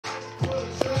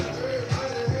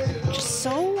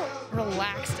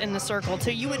in the circle,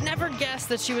 too. You would never guess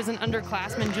that she was an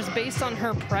underclassman just based on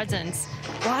her presence.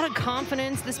 A lot of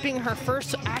confidence, this being her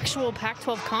first actual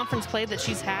Pac-12 conference play that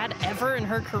she's had ever in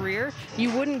her career.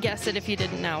 You wouldn't guess it if you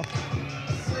didn't know.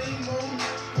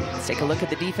 Let's take a look at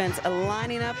the defense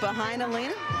lining up behind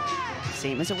Elena.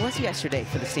 Same as it was yesterday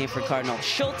for the Stanford Cardinals.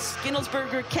 Schultz,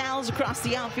 Ginnelsberger, Cowles across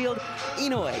the outfield.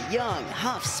 Inoue, Young,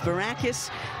 Huff,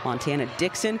 Sparakis, Montana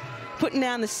Dixon putting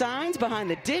down the signs behind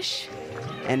the dish.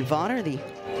 And Vaughter, the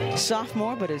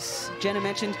sophomore, but as Jenna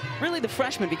mentioned, really the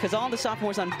freshman, because all the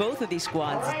sophomores on both of these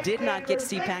squads did not get to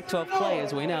see Pac-12 play,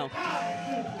 as we know.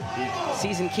 The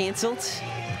season canceled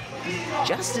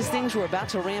just as things were about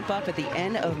to ramp up at the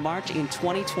end of March in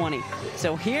 2020.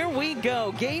 So here we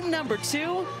go, game number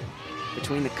 2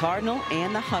 between the Cardinal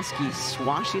and the Huskies.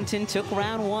 Washington took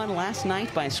round 1 last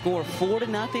night by a score of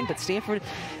 4-0, but Stanford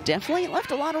definitely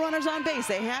left a lot of runners on base.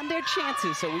 They had their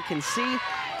chances, so we can see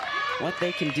what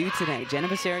they can do today. Jenna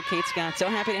Becerra, Kate Scott, so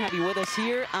happy to have you with us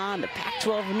here on the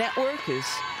Pac-12 Network as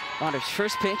Vaughter's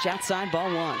first pitch outside,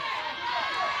 ball 1.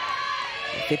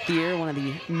 Fifth year, one of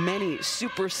the many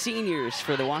super seniors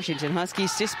for the Washington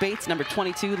Huskies. Sis Bates, number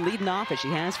 22, leading off as she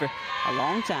has for a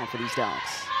long time for these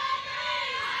Dogs.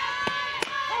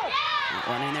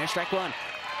 One in there, strike 1.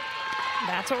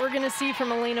 That's what we're going to see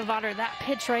from Elena Vaughter. That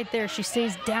pitch right there, she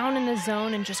stays down in the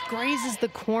zone and just grazes the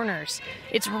corners.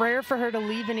 It's rare for her to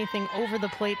leave anything over the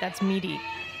plate that's meaty.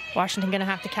 Washington going to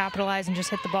have to capitalize and just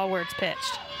hit the ball where it's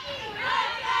pitched.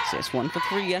 Sis 1 for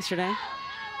 3 yesterday.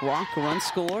 Walk, run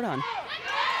scored on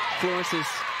Flores's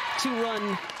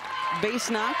 2-run base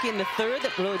knock in the third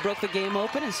that really broke the game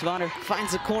open, as Vaughter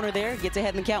finds the corner there, gets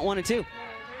ahead in the count 1-2.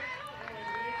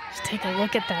 Just take a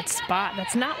look at that spot.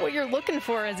 That's not what you're looking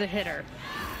for as a hitter.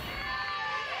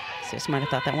 Sis might have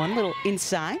thought that one a little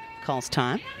inside. Calls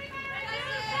time.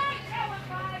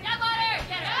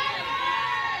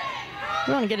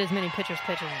 You want to get as many pitchers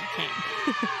as you can.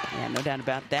 Yeah, no doubt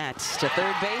about that. To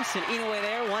third base, and Inoue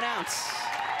there, 1 out.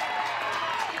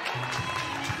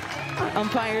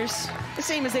 Umpires, the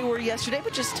same as they were yesterday,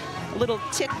 but just a little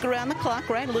tick around the clock,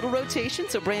 right? A little rotation.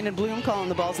 So Brandon Bloom calling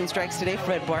the balls and strikes today.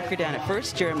 Fred Barker down at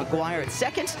first, Jared McGuire at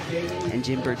second, and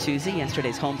Jim Bertuzzi,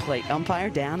 yesterday's home plate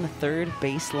umpire, down the third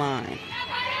base line.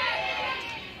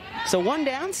 So 1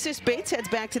 down, Sis Bates heads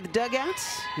back to the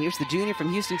dugouts. Here's the junior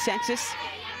from Houston, Texas,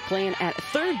 playing at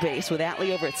third base with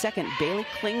Atlee over at second, Bailey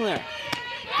Klingler.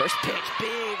 First pitch,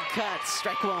 big cut,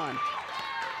 strike 1.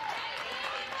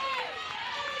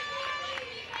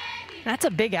 That's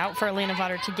a big out for Elena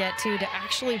Vaughter to get to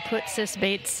actually put Sis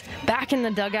Bates back in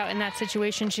the dugout in that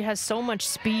situation. She has so much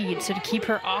speed, so to keep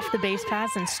her off the base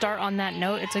paths and start on that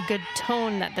note, it's a good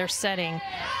tone that they're setting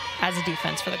as a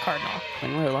defense for the Cardinal.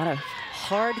 Klingler, a lot of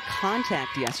hard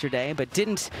contact yesterday, but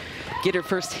didn't get her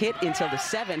first hit until the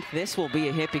 7th. This will be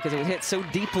a hit because it was hit so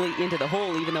deeply into the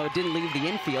hole, even though it didn't leave the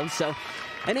infield. So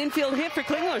an infield hit for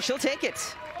Klingler. She'll take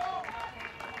it.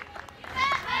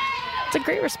 It's a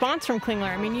great response from Klingler.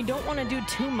 I mean, you don't want to do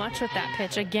too much with that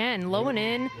pitch. Again, low and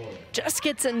in, just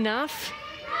gets enough.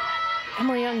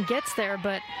 Emily Young gets there,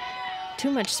 but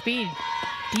too much speed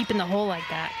deep in the hole like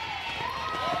that.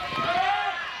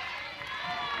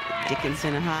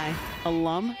 Dickinson, a high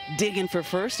alum, digging for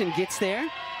first and gets there.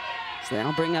 So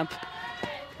that'll bring up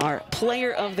our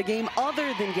player of the game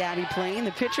other than Gabby Plain,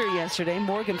 the pitcher yesterday,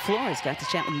 Morgan Flores. Got to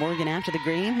chat with Morgan after the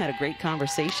game, had a great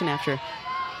conversation after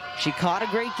she caught a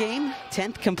great game,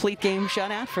 10th complete game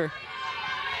shutout for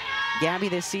Gabby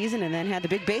this season, and then had the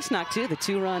big base knock too, the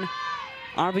 2-run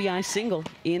RBI single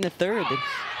in the third that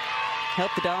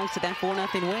helped the Dogs to that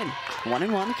 4-0 win.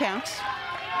 1-1 the count.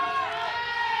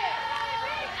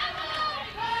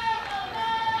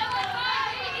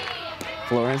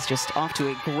 Flores just off to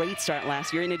a great start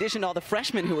last year, in addition to all the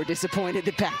freshmen who were disappointed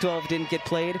that Pac-12 didn't get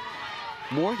played.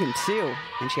 Morgan too,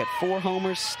 and she had 4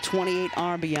 homers, 28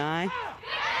 RBI.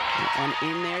 And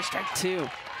in there, strike 2.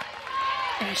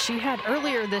 And she had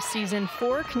earlier this season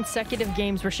 4 consecutive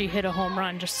games where she hit a home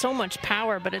run. Just so much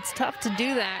power, but it's tough to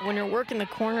do that when you're working the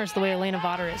corners the way Elena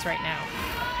Vaughter is right now.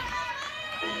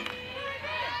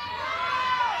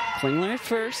 Klingler at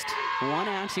first, 1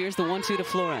 out. Here's the 1-2 to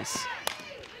Flores.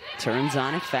 Turns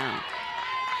on it, foul.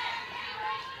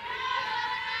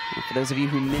 And for those of you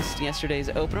who missed yesterday's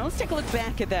opener, let's take a look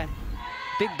back at that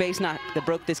big base knock that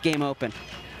broke this game open.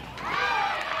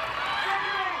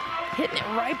 Hitting it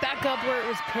right back up where it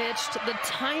was pitched. The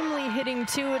timely hitting,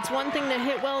 too. It's one thing to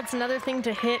hit well, it's another thing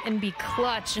to hit and be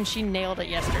clutch, and she nailed it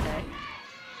yesterday.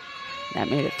 That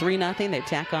made it 3-0. They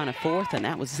tack on a 4th, and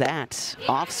that was that.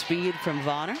 Off speed from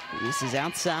Vaughter. This is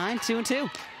outside, 2-2.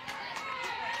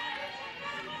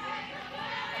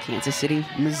 Kansas City,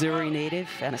 Missouri native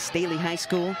out of Staley High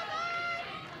School.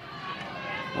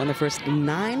 Won the first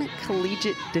 9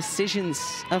 collegiate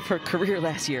decisions of her career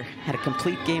last year. Had a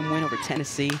complete game win over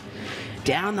Tennessee.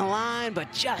 Down the line,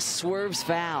 but just swerves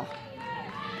foul.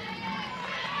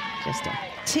 Just a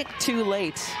tick too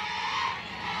late.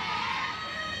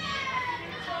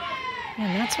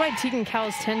 And that's why Tegan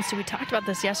Cowles tends to, we talked about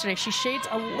this yesterday, she shades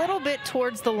a little bit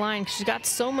towards the line. She's got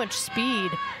so much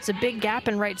speed. There's a big gap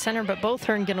in right center, but both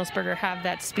her and Ginnelsberger have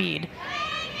that speed.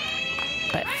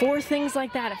 But for things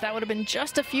like that, if that would have been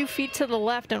just a few feet to the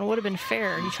left and it would have been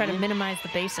fair, you try to minimize the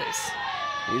bases.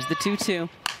 Here's the 2-2.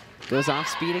 Goes off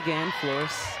speed again.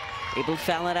 Flores able to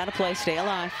foul it out of play, stay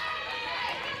alive.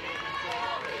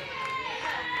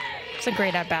 It's a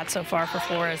great at-bat so far for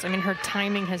Flores. I mean, her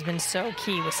timing has been so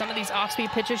key. With some of these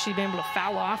off-speed pitches, she's been able to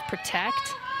foul off,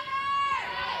 protect.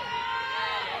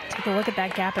 Take a look at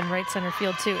that gap in right center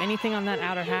field, too. Anything on that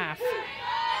outer half,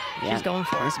 she's going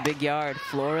for it. Nice big yard.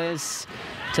 Flores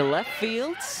to left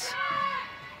field.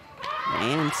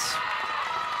 And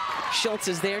Schultz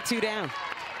is there, 2 down.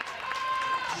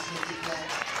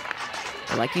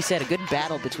 Like you said, a good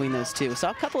battle between those two.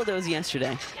 Saw a couple of those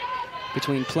yesterday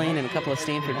between Plain and a couple of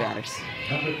Stanford batters.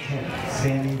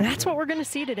 That's what we're going to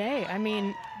see today. I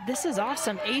mean, this is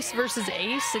awesome. Ace versus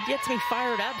ace. It gets me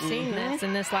fired up seeing this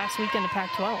in this last weekend of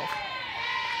Pac-12.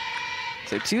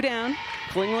 So 2 down.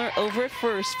 Klingler over at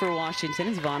first for Washington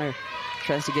as Vonner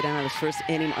tries to get out of his first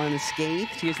inning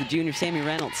unscathed. Here's the junior, Sammy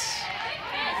Reynolds.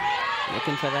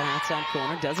 Looking for that outside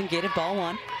corner. Doesn't get it. Ball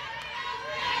 1.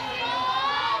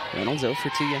 Reynolds 0 for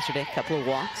 2 yesterday. A couple of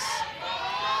walks.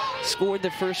 Scored the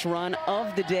first run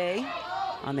of the day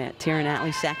on that Taryn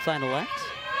Atlee sac fly to left.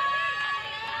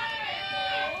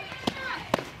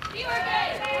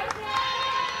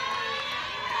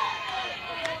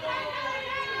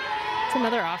 It's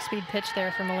another off-speed pitch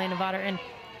there from Elena Votter, and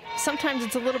sometimes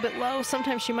it's a little bit low.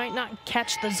 Sometimes she might not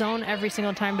catch the zone every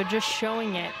single time, but just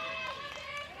showing it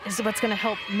is what's going to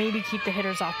help maybe keep the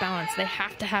hitters off balance. They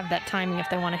have to have that timing if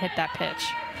they want to hit that pitch.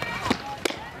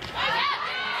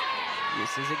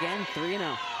 Misses again,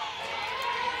 3-0.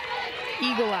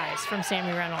 Eagle eyes from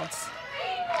Sammy Reynolds.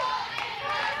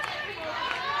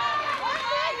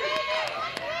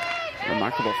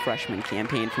 Remarkable freshman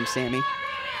campaign from Sammy.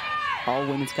 All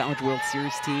Women's College World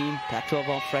Series team, Pac-12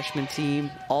 all freshman team,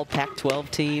 all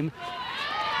Pac-12 team,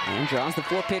 and draws the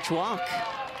 4-pitch walk.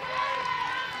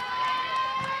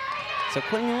 So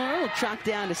Klingler will track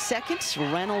down to second.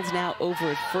 Reynolds now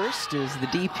over at first as the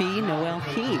DP, Noelle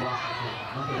Keen.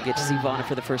 We'll get to see Vonner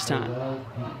for the first time.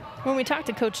 When we talked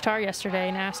to Coach Tarr yesterday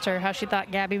and asked her how she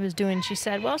thought Gabby was doing, she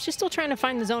said, well, she's still trying to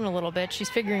find the zone a little bit. She's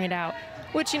figuring it out,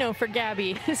 which, you know, for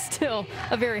Gabby is still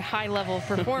a very high level of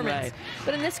performance. Right.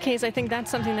 But in this case, I think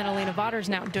that's something that Elena Vatter's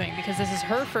now doing because this is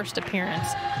her first appearance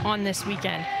on this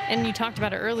weekend. And you talked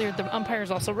about it earlier, the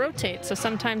umpires also rotate. So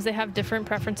sometimes they have different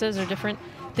preferences or different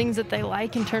things that they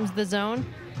like in terms of the zone.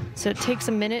 So it takes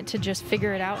a minute to just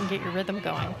figure it out and get your rhythm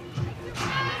going.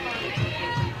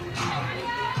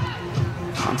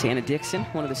 Montana Dixon,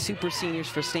 one of the super seniors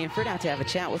for Stanford, out to have a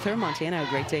chat with her. Montana had a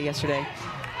great day yesterday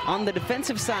on the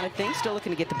defensive side of things, still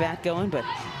looking to get the bat going, but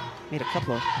made a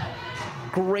couple of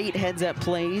great heads-up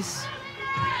plays.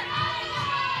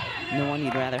 No one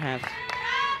you'd rather have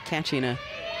catching a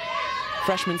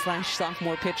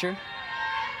freshman/sophomore pitcher.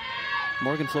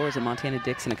 Morgan Flores and Montana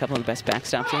Dixon, a couple of the best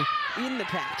backstops in the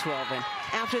Pac-12. And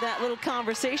after that little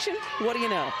conversation, what do you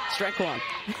know? Strike 1.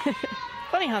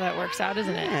 Funny how that works out,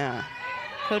 isn't it? Yeah.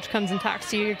 Coach comes and talks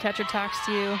to you, your catcher talks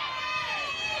to you.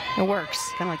 It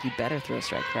works. Kind of like you better throw a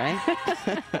strike, right?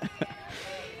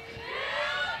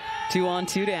 2 on,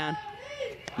 2 down.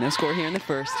 No score here in the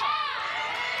first.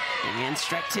 And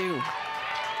strike 2.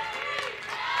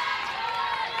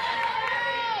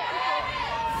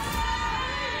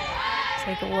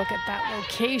 Take a look at that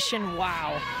location.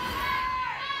 Wow.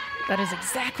 That is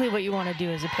exactly what you want to do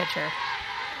as a pitcher.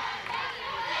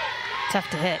 Tough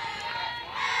to hit.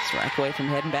 Strike away from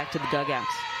heading back to the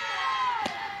dugouts.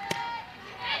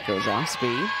 Goes off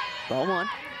speed. Ball 1.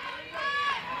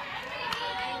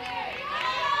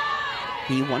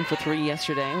 He 1 for 3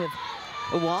 yesterday with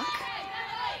a walk.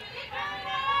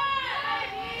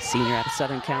 Senior out of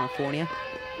Southern California.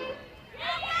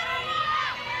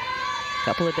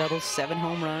 Couple of doubles, 7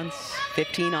 home runs,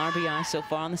 15 RBI so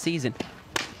far on the season.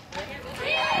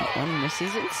 And 1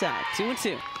 misses inside,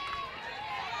 2-2.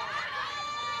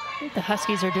 I think the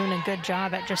Huskies are doing a good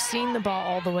job at just seeing the ball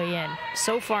all the way in.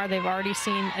 So far, they've already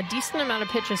seen a decent amount of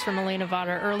pitches from Elena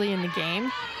Votter early in the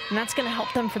game, and that's going to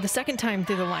help them for the second time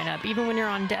through the lineup. Even when you're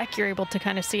on deck, you're able to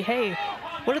kind of see, hey,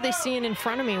 what are they seeing in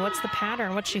front of me? What's the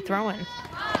pattern? What's she throwing?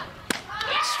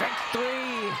 Strike 3.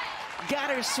 Got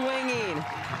her swinging.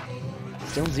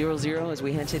 Still 0-0 as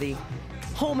we head to the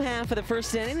home half of the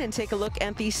first inning and take a look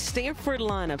at the Stanford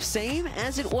lineup. Same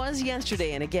as it was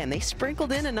yesterday. And again, they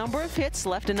sprinkled in a number of hits,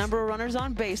 left a number of runners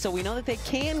on base. So we know that they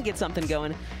can get something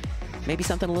going. Maybe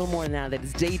something a little more than that.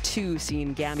 It's day 2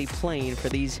 seeing Gabby playing for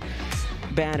these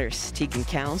batters. Tegan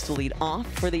Cowles to lead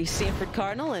off for the Stanford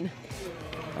Cardinal. And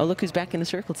oh, look who's back in the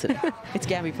circle today. It's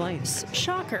Gabby playing.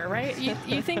 Shocker, right?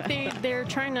 You think they're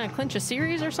trying to clinch a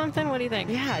series or something? What do you think?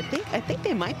 Yeah, I think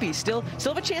they might be. Still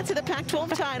have a chance at the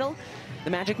Pac-12 title. The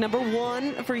magic number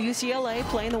 1 for UCLA,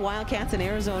 playing the Wildcats in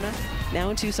Arizona, now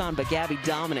in Tucson, but Gabby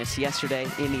dominant yesterday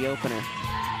in the opener.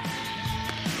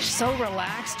 So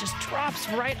relaxed, just drops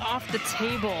right off the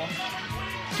table.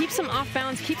 Keeps them off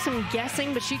balance, keeps them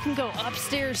guessing, but she can go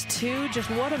upstairs too. Just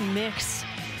what a mix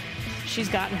she's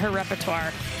got in her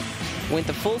repertoire. Went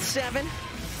the full 7,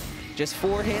 just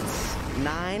 4 hits,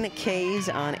 9 Ks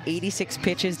on 86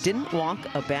 pitches, didn't walk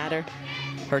a batter.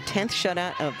 Her 10th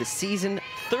shutout of the season,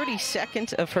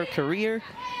 32nd of her career.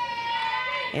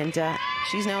 And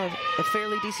she's now a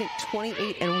fairly decent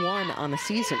 28-1 on the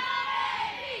season.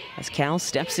 As Cal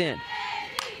steps in.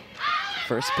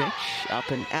 First pitch, up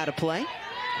and out of play.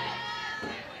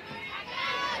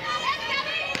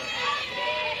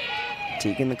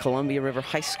 Tegan, the Columbia River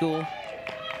High School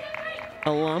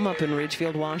alum up in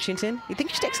Ridgefield, Washington. You think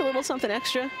she takes a little something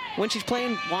extra when she's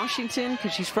playing Washington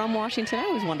because she's from Washington? I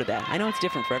always wondered that. I know it's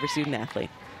different for every student athlete.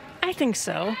 I think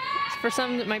so. For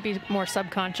some, it might be more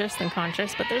subconscious than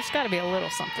conscious, but there's got to be a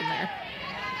little something there.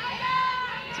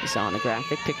 As you saw on the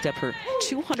graphic, picked up her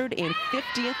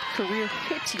 250th career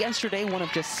hit yesterday, one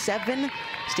of just 7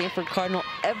 Stanford Cardinal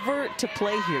ever to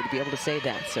play here to be able to say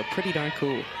that. So pretty darn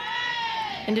cool.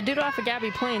 And to do it off of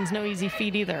Gabby Plain's no easy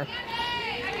feat either.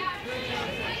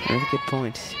 That's a good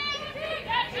point.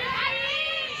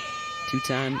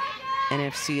 2-time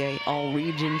NFCA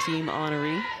All-Region Team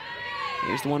honoree.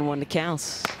 Here's the 1-1 to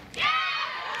Cowles.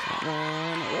 That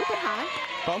one a little bit high.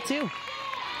 Ball 2.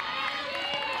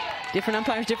 Different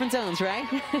umpires, different zones, right?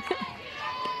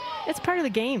 It's part of the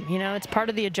game, you know. It's part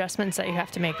of the adjustments that you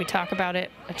have to make. We talk about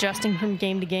it, adjusting from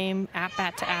game to game,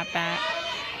 at-bat to at-bat.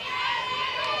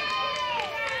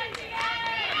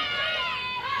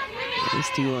 These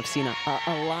two have seen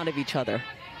a lot of each other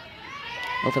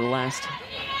over the last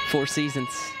 4 seasons.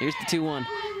 Here's the 2-1.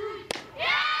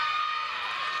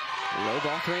 Low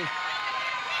ball 3.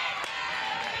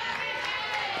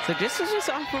 So just as we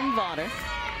saw from Vaughter,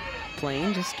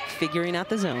 playing, just figuring out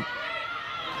the zone.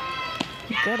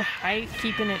 Good height,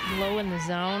 keeping it low in the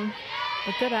zone.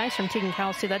 But good eyes from Tegan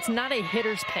Cowles too. That's not a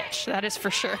hitter's pitch, that is for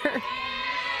sure.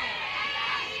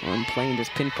 One playing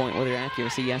just pinpoint with her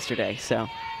accuracy yesterday, so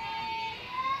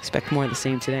expect more of the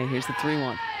same today. Here's the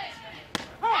 3-1.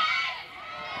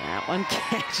 That one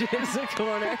catches the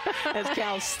corner as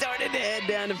Cowles started to head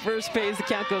down to first base. The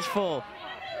count goes full.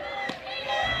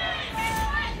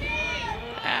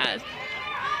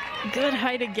 Good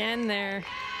height again there.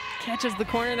 Catches the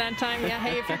corner that time. Yeah,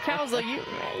 hey, if you're Cowles,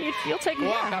 you'll take a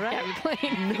walk off Gabby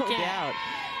Plain. No doubt.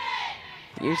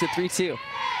 Here's the 3-2.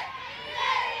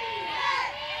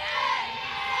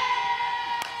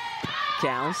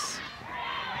 Cowles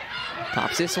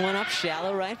pops this one up,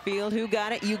 shallow right field. Who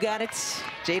got it? You got it.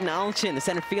 Jaden Alchin, the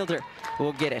center fielder,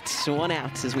 will get it. So 1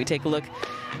 out as we take a look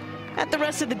at the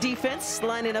rest of the defense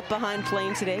lining up behind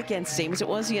Plain today. Again, same as it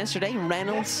was yesterday.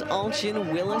 Reynolds,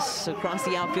 Alchin, Willis across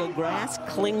the outfield grass.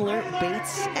 Klingler,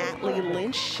 Bates, Atlee,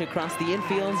 Lynch across the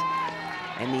infield.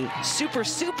 And the super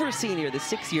senior, the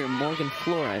 6-year Morgan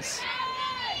Flores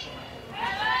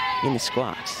in the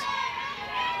squat.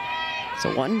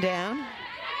 So 1 down.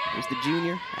 Here's the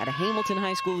junior out of Hamilton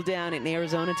High School down in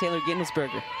Arizona, Taylor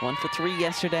Gindelsberger. 1 for 3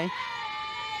 yesterday.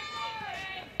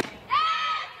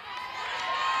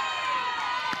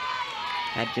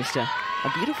 Had just a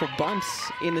beautiful bunt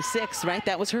in the 6th, right?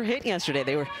 That was her hit yesterday.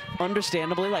 They were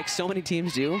understandably, like so many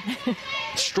teams do,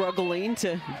 struggling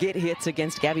to get hits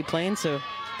against Gabby Plain. So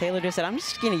Taylor just said, I'm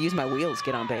just going to use my wheels,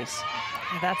 get on base.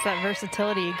 That's that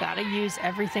versatility. You got to use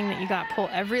everything that you got. Pull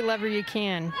every lever you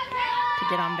can to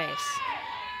get on base.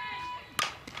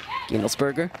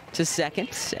 Gindelsberger to second.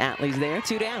 Atlee's there,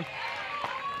 2 down.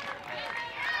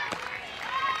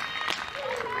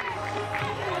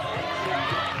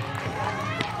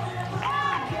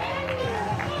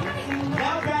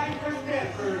 Now batting for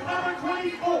Stanford, number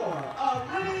 24,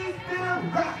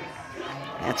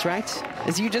 That's right.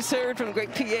 As you just heard from a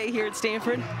great PA here at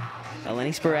Stanford,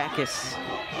 Eleni Sparakis.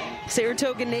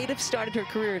 Saratoga native, started her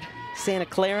career at Santa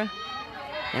Clara.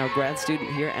 Now a grad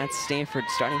student here at Stanford,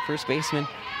 starting first baseman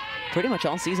pretty much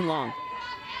all season long.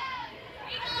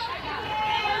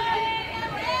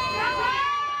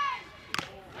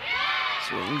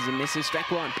 Swings and misses, strike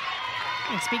one.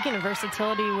 And speaking of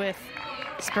versatility with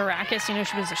Sparakis, you know,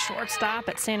 she was a shortstop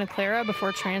at Santa Clara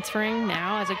before transferring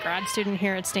now as a grad student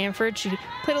here at Stanford. She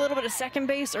played a little bit of second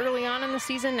base early on in the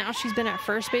season. Now she's been at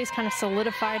first base, kind of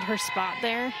solidified her spot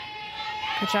there.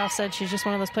 Coach Al said she's just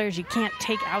one of those players you can't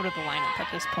take out of the lineup at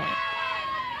this point.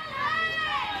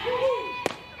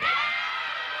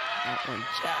 That one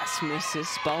just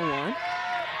misses, ball one.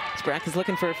 Sprack is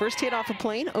looking for her first hit off a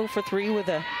plane, 0 for 3 with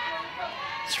a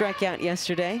strikeout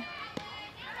yesterday.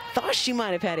 Thought she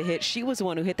might have had a hit. She was the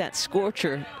one who hit that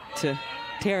scorcher to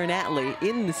Taryn Atlee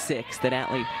in the 6th that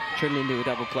Atlee turned into a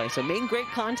double play. So making great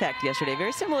contact yesterday,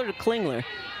 very similar to Klingler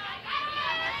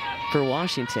for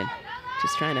Washington.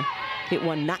 Just trying to hit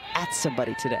one not at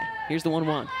somebody today. Here's the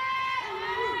 1-1.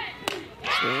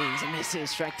 Swings and misses,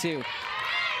 strike two.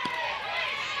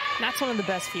 That's one of the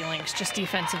best feelings, just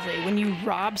defensively, when you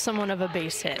rob someone of a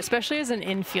base hit, especially as an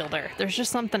infielder. There's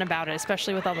just something about it,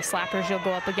 especially with all the slappers you'll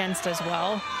go up against as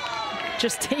well.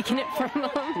 Just taking it from them.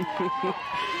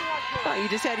 Oh, you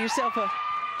just had yourself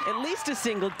at least a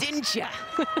single, didn't ya?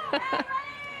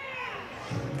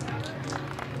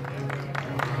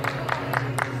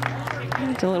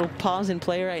 It's a little pause in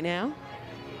play right now.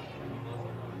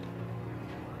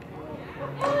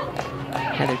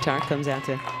 Heather Tark comes out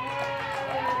to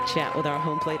chat with our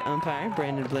home plate umpire,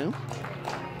 Brandon Bloom.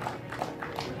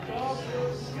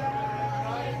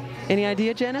 Any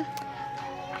idea, Jenna?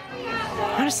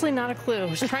 Honestly, not a clue. I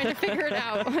was trying to figure it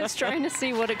out. I was trying to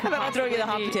see what it could I'll throw you the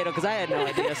hot be. potato because I had no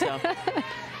idea. So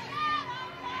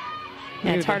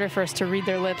Yeah, it's harder for us to read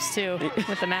their lips too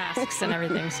with the masks and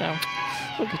everything. So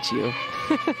look at you.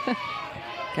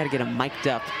 Got to get them mic'd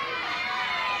up.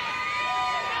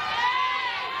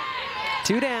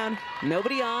 2 down,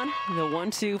 nobody on. The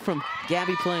 1-2 from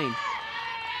Gabby Plain.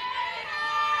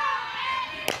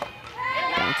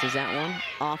 Bounces that one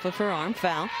off of her arm,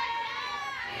 foul.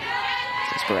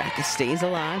 So Sparakis stays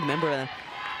alive, member of the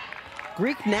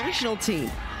Greek national team.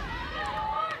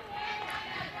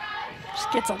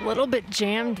 just gets a little bit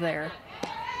jammed there.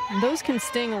 And those can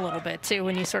sting a little bit too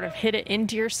when you sort of hit it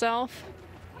into yourself.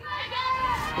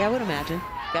 Yeah, I would imagine.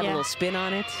 Got a little spin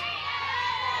on it.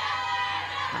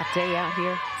 Hot day out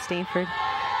here, Stanford.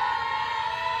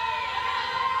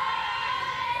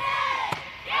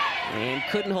 And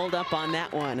couldn't hold up on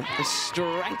that one.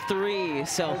 Strike 3.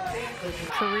 So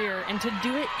career, and to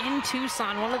do it in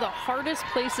Tucson, one of the hardest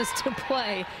places to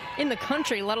play in the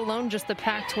country, let alone just the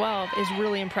Pac-12, is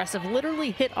really impressive.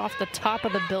 Literally hit off the top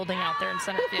of the building out there in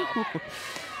center field.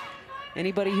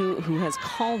 Anybody who has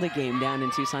called a game down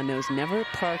in Tucson knows never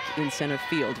park in center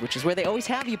field, which is where they always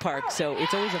have you park. So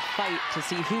it's always a fight to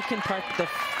see who can park the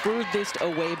furthest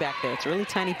away back there. It's a really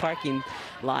tiny parking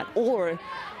lot. Or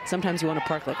sometimes you want to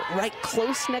park like right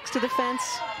close next to the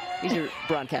fence. These are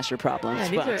broadcaster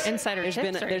problems. Yeah, these are insider tips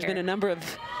There's been a number of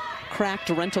cracked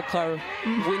rental car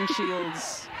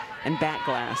windshields and back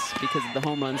glass because of the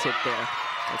home runs hit there.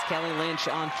 As Kelly Lynch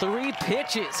on 3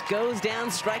 pitches goes down,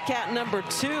 strikeout number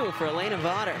 2 for Elena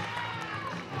Votter.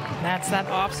 That's that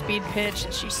off-speed pitch.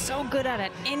 She's so good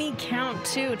at any count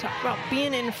too. Talk about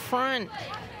being in front.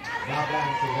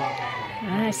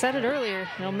 And I said it earlier,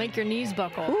 it'll make your knees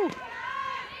buckle. Ooh.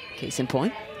 Case in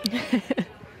point.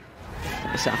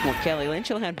 Sophomore Kelly Lynch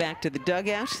will head back to the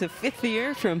dugout. The 5th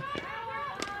year from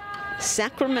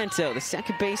Sacramento, the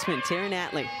second baseman, Taryn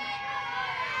Atlee.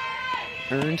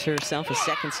 Earned herself a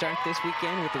second start this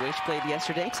weekend with the way she played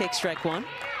yesterday. Takes strike 1.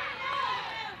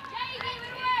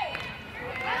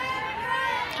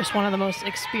 Just one of the most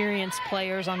experienced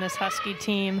players on this Husky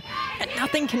team. And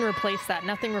nothing can replace that.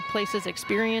 Nothing replaces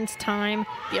experience, time,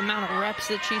 the amount of reps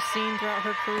that she's seen throughout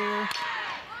her career.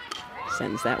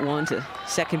 Sends that one to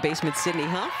second baseman Sydney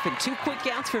Huff, and 2 quick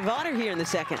outs for Votter here in the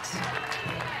second.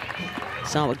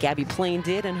 Saw what Gabby Plain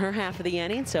did in her half of the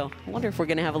inning, so I wonder if we're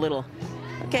going to have a little,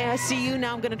 okay, I see you,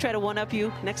 now I'm going to try to one-up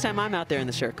you next time I'm out there in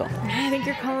the circle. I think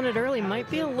you're calling it early. Might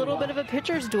be a little bit of a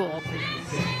pitcher's duel.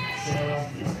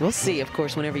 We'll see, of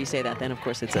course, whenever you say that, then, of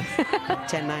course, it's a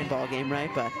 10-9 ball game, right?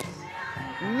 But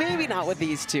maybe not with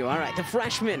these two. All right, the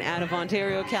freshman out of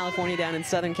Ontario, California, down in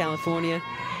Southern California,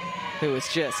 who was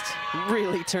just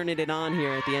really turning it on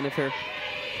here at the end of her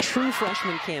true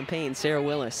freshman campaign, Sarah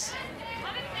Willis.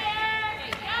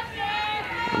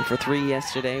 1 for 3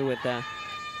 yesterday with the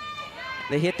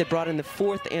hit that brought in the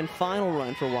 4th and final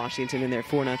run for Washington in their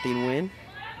 4-0 win.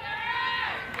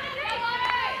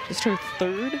 Just her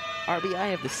 3rd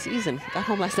RBI of the season. Got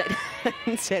home last night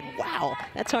and said, wow,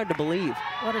 that's hard to believe.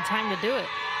 What a time to do it.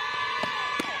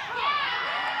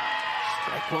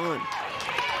 Strike 1.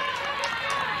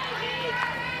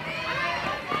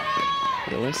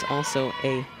 Willis also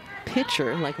a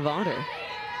pitcher like Votter.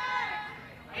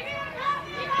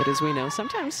 But as we know,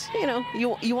 sometimes, you know,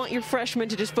 you want your freshmen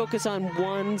to just focus on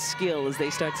one skill as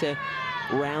they start to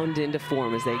round into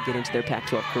form as they get into their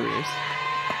Pac-12 careers.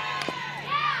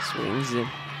 Swings and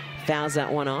fouls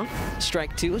that one off.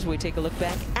 Strike two as we take a look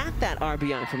back at that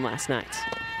RBI from last night.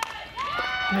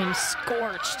 I mean,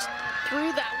 scorched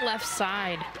through that left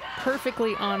side,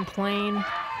 perfectly on plane.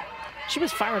 She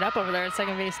was fired up over there at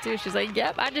second base, too. She's like,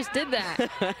 yep, I just did that.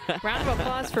 Round of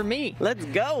applause for me. Let's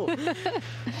go.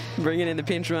 Bringing in the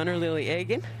pinch runner, Lily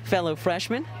Egan, fellow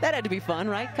freshman. That had to be fun,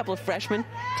 right? A couple of freshmen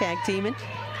tag teaming.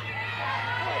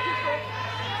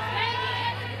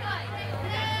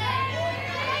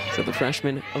 So the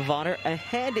freshman Votter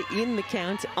ahead in the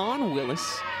count on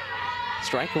Willis.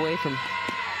 Strike away from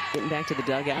getting back to the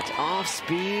dugout. Off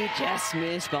speed, just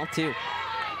missed, ball two.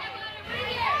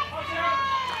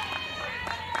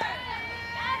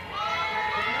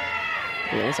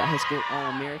 Willis, a high school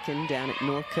All-American down at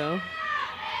Norco.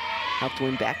 Helped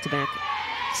win back-to-back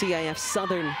CIF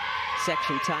Southern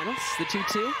section titles. The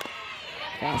 2-2.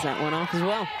 Fouls that one off as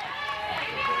well.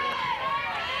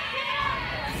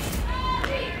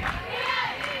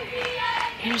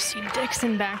 You see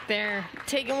Dixon back there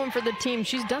taking one for the team.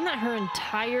 She's done that her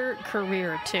entire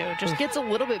career, too. Just gets a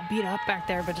little bit beat up back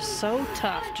there, but just so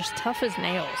tough. Just tough as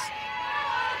nails.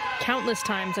 Countless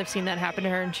times I've seen that happen to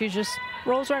her, and she just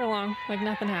rolls right along like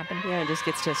nothing happened. Yeah, just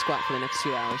gets to squat for the next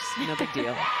 2 hours. No big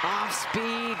deal. Off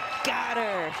speed, got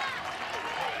her.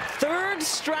 Third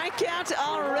strikeout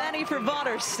already for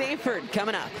Votter. Stanford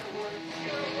coming up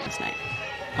this night.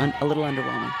 A little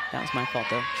underwhelming. That was my fault,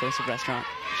 though. Choice of restaurant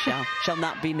shall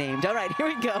not be named. All right, here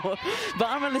we go.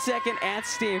 Bottom of the second at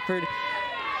Stanford.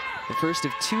 The first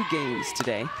of 2 games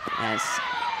today as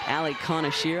Ali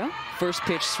Kanashiro. First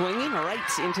pitch swinging right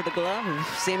into the glove of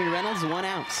Sammy Reynolds, 1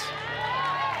 out.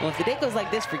 Well, if the day goes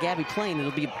like this for Gabby Plain,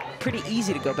 it'll be pretty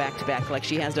easy to go back-to-back like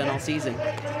she has done all season.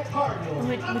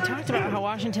 We talked about how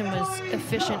Washington was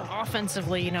efficient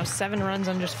offensively, you know, 7 runs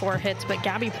on just 4 hits, but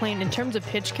Gabby Plain, in terms of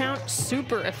pitch count,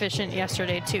 super efficient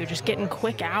yesterday, too. Just getting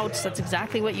quick outs. That's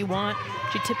exactly what you want.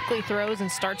 She typically throws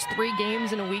and starts 3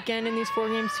 games in a weekend in these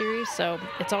 4-game series, so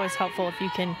it's always helpful if you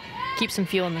can keep some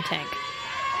fuel in the tank.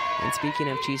 And speaking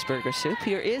of cheeseburger soup,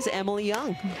 here is Emily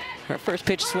Young. Her first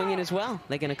pitch swinging as well.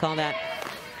 They're going to call that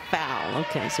foul.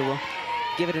 Okay, so we'll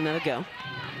give it another go.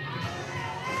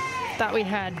 Thought we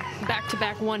had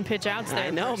back-to-back 1-pitch outs there. I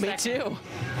know, me too.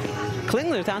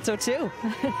 Klingler thought so too.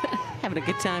 Having a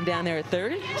good time down there at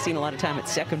third. Seen a lot of time at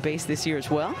second base this year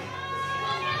as well.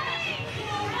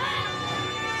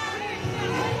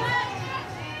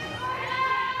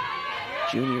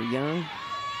 Junior Young.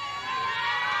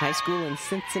 High school in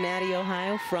Cincinnati,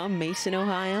 Ohio, from Mason,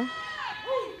 Ohio.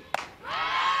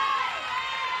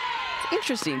 It's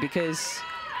interesting because,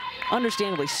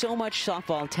 understandably, so much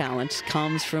softball talent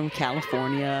comes from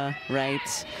California,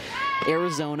 right?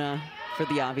 Arizona, for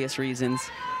the obvious reasons.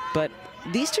 But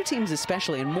these 2 teams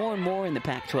especially, and more in the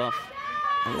Pac-12,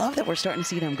 I love that we're starting to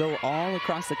see them go all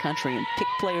across the country and pick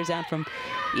players out from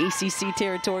the ACC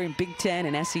territory and Big Ten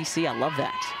and SEC. I love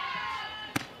that.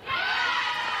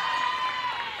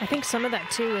 I think some of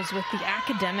that, too, is with the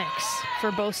academics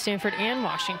for both Stanford and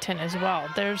Washington as well.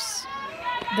 There's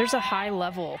a high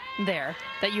level there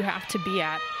that you have to be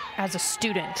at as a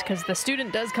student, because the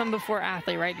student does come before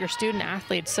athlete, right? Your student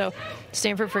athlete. So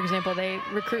Stanford, for example, they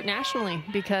recruit nationally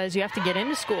because you have to get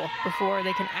into school before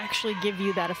they can actually give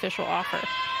you that official offer.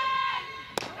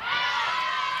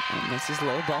 And this is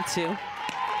low, ball 2.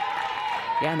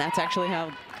 Yeah, and that's actually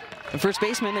how the first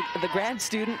baseman, the grad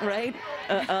student, right?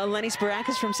 Lenny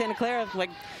Sparakis from Santa Clara, like,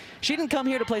 she didn't come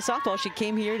here to play softball. She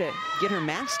came here to get her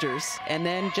master's and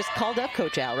then just called up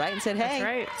Coach Al, right? And said, hey,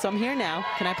 right. So I'm here now.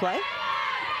 Can I play?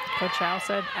 Coach Al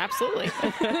said, absolutely.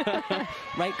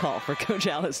 Right call for Coach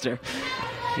Allister.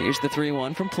 Here's the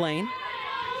 3-1 from Plain.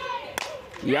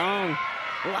 Young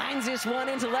lines this one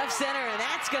into left center, and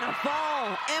that's going to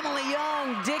fall. Emily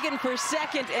Young digging for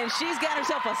second, and she's got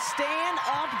herself a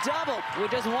stand-up double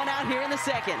with just 1 out here in the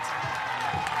second.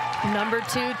 Number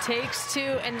 2 takes 2,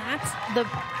 and that's the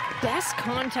best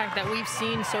contact that we've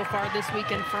seen so far this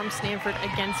weekend from Stanford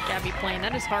against Gabby Plain.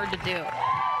 That is hard to do.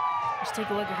 Just take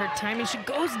a look at her timing. She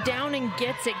goes down and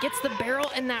gets it, gets the barrel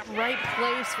in that right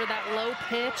place for that low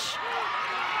pitch.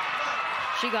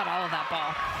 She got all of that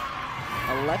ball.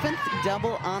 11th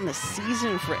double on the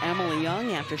season for Emily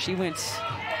Young after she went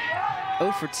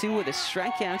 0 for 2 with a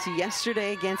strikeout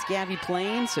yesterday against Gabby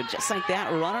Plain. So just like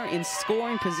that, runner in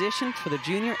scoring position for the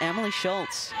junior Emily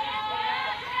Schultz.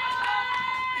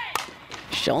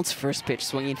 Schultz first pitch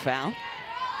swinging foul.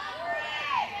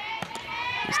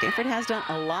 Stanford has done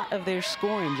a lot of their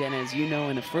scoring, Jenna, as you know,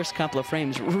 in the first couple of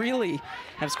frames. Really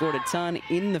have scored a ton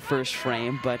in the first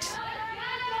frame, but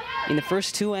in the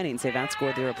first 2 innings, they've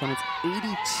outscored their opponents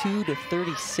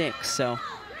 82-36. So it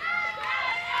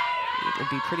would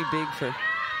be pretty big for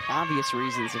obvious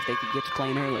reasons if they could get to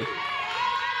playing early.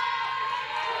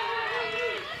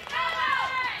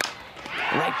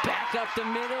 Right back up the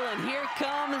middle, and here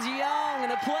comes Young,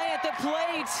 and the play at the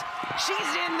plate.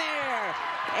 She's in there,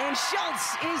 and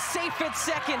Schultz is safe at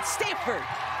second. Stanford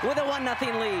with a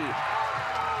 1-0 lead.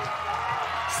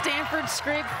 Stanford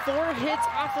scraped 4 hits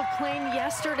off a plane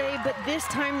yesterday, but this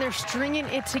time they're stringing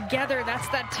it together. That's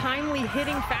that timely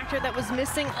hitting factor that was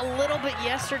missing a little bit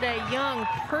yesterday. Young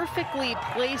perfectly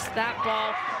placed that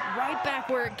ball right back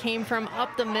where it came from,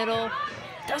 up the middle.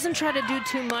 Doesn't try to do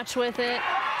too much with it.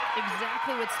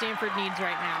 Exactly what Stanford needs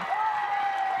right now.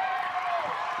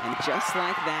 And just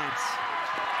like that,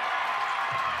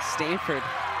 Stanford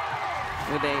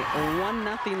with a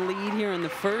 1-0 lead here in the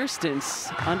first, and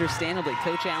understandably,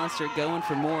 Coach Allister going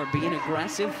for more, being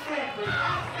aggressive,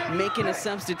 making a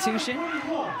substitution.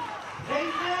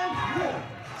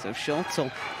 So Schultz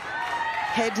will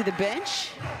head to the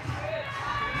bench.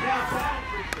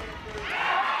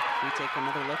 We take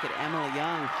another look at Emily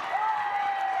Young.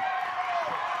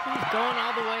 Going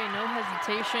all the way, no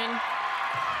hesitation.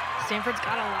 Stanford's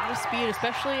got a lot of speed,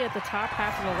 especially at the top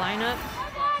half of the lineup.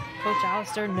 Coach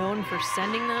Allister known for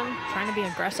sending them, trying to be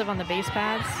aggressive on the base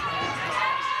paths.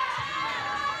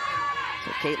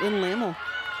 So Caitlin Lim will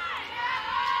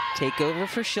take over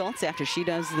for Schultz after she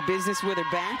does the business with her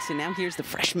bats. And now here's the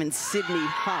freshman Sydney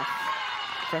Huff,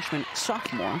 freshman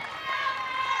sophomore.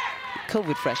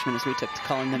 COVID freshman, as we took to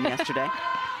calling them yesterday.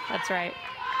 That's right.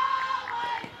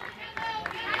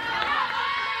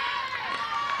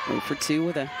 0 for 2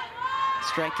 with a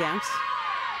strikeout.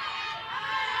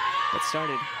 That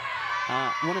started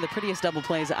one of the prettiest double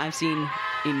plays I've seen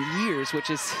in years, which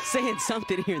is saying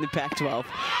something here in the Pac-12.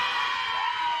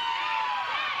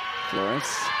 Flores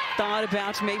thought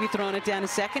about maybe throwing it down a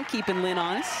second, keeping Lynn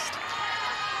honest.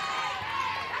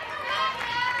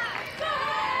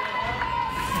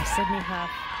 Sydney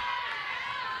Huff.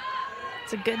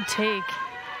 It's a good take.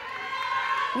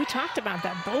 We talked about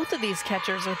that. Both of these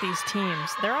catchers with these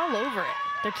teams, they're all over it.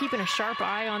 They're keeping a sharp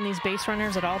eye on these base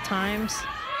runners at all times.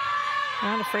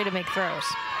 They're not afraid to make throws.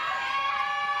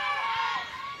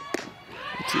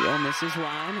 2-0 misses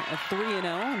wide, a 3-0,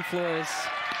 and Flores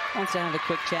wants to have a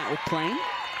quick chat with Plain.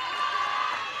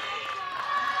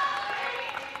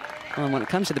 Well, and when it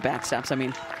comes to the backstops, I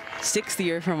mean, 6th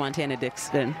year for Montana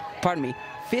Dixon, pardon me,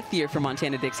 5th year for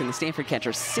Montana Dixon, the Stanford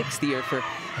catcher, 6th year for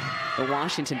the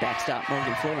Washington backstop,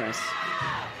 Morgan Flores.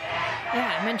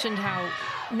 Yeah, I mentioned how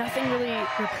nothing really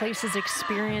replaces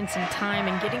experience and time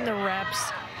and getting the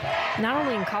reps, not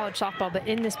only in college softball, but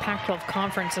in this Pac-12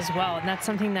 conference as well. And that's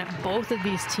something that both of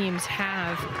these teams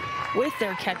have with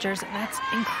their catchers, and that's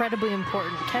incredibly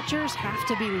important. Catchers have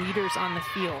to be leaders on the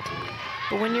field.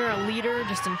 But when you're a leader,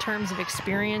 just in terms of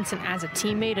experience and as a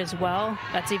teammate as well,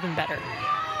 that's even better.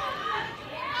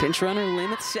 Pinch runner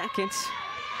Lim at second.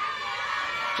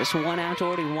 Just 1 out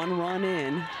already, 1 run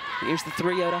in. Here's the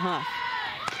 3-0 to Huff.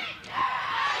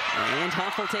 And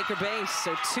Huff will take her base.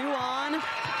 So 2 on,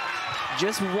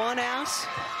 just 1 out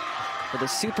for the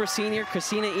super senior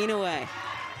Christina Inoue.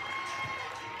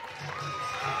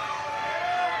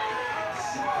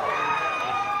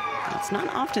 It's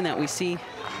not often that we see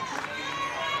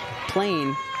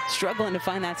Plain struggling to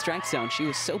find that strike zone. She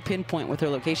was so pinpoint with her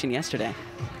location yesterday.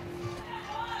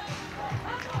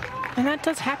 And that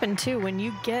does happen too when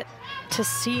you get to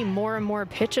see more and more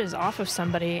pitches off of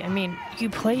somebody. I mean, you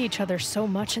play each other so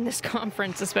much in this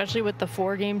conference, especially with the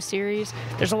 4-game series.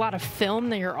 There's a lot of film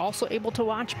that you're also able to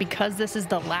watch because this is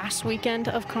the last weekend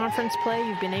of conference play.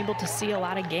 You've been able to see a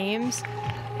lot of games.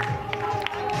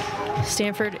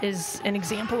 Stanford is an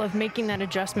example of making that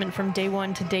adjustment from day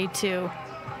 1 to day 2.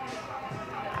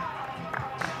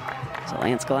 So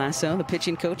Lance Galasso, the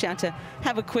pitching coach, out to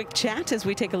have a quick chat as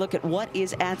we take a look at what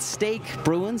is at stake.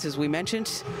 Bruins, as we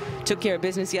mentioned, took care of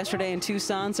business yesterday in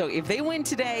Tucson. So if they win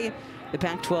today, the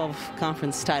Pac-12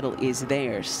 conference title is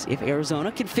theirs. If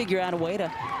Arizona can figure out a way to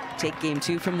take game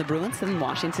 2 from the Bruins, then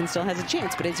Washington still has a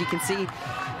chance. But as you can see,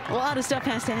 a lot of stuff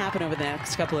has to happen over the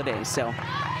next couple of days. So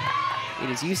it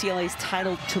is UCLA's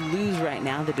title to lose right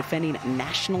now. The defending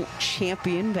national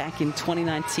champion back in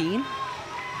 2019.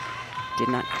 Did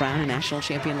not crown a national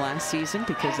champion last season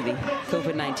because of the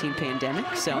COVID-19 pandemic.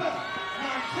 So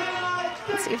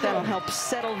let's see if that'll help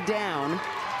settle down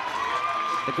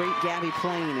the great Gabby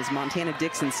Plain as Montana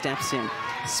Dixon steps in.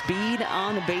 Speed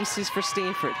on the bases for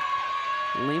Stanford.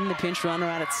 Lim, the pinch runner,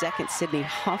 out at second. Sydney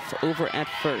Huff over at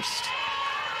first.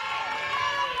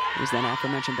 Here's that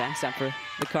aforementioned backstop for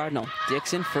the Cardinal.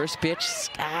 Dixon, first pitch,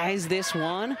 skies this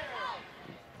one.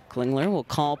 Klingler will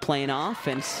call Plain off,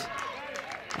 and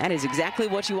that is exactly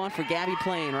what you want for Gabby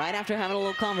Plain. Right after having a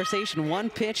little conversation, one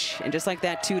pitch, and just like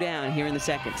that, 2 down here in the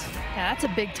second. Yeah, that's a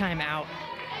big time out.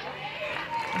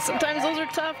 Sometimes those are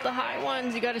tough, the high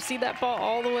ones. You got to see that ball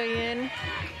all the way in.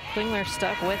 Klingler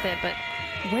stuck with it, but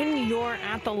when you're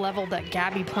at the level that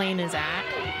Gabby Plain is at,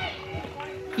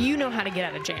 you know how to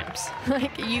get out of jams.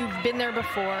 Like, you've been there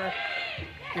before.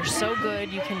 You're so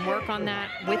good. You can work on that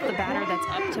with the batter that's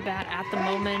up to bat at the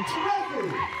moment.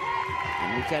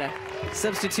 And we've got a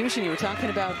substitution. You were talking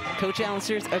about Coach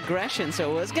Allister's aggression. So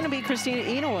it was going to be Christina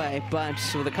Inoue, but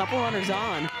with a couple runners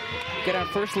on, get our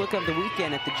first look of the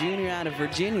weekend at the junior out of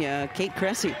Virginia, Kate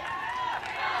Cressy.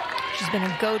 She's been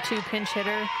a go-to pinch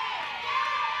hitter.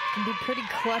 Can be pretty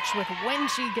clutch with when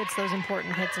she gets those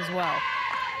important hits as well.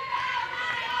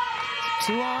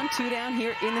 2 on, 2 down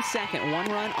here in the second. 1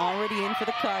 run already in for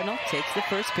the Cardinal. Takes the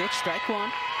first pitch, strike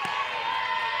 1.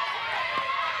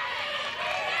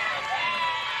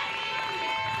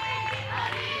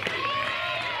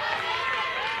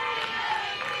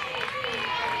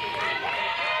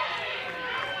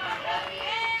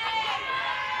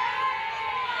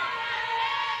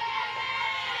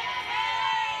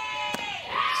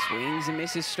 Swings and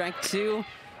misses, strike 2.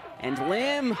 And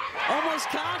Lim almost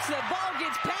caught. The ball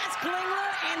gets past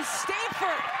Klingler, and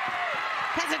Stanford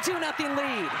has a 2-0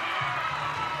 lead.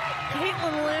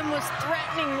 Caitlin Lim was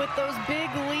threatening with those big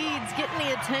leads, getting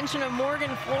the attention of Morgan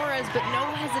Flores, but no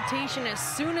hesitation. As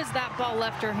soon as that ball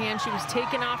left her hand, she was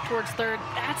taken off towards third.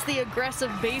 That's the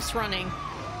aggressive base running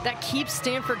that keeps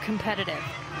Stanford competitive.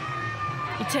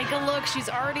 You take a look, she's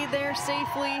already there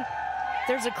safely.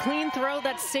 There's a clean throw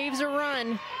that saves a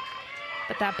run.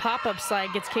 But that pop-up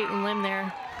slide gets Caitlin Lim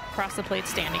there across the plate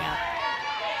standing up.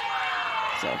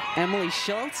 So Emily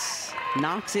Schultz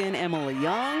knocks in Emily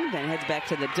Young, then heads back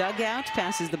to the dugout,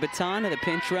 passes the baton to the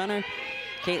pinch runner,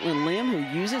 Caitlin Lim,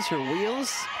 who uses her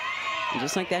wheels. And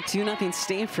just like that, 2-0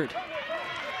 Stanford.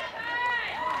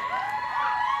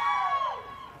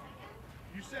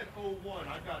 You said 0-1,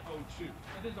 I got 0-2.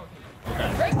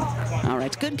 All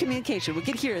right, good communication. We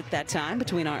could hear it that time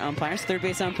between our umpires. Third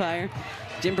base umpire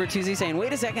Jim Bertuzzi saying,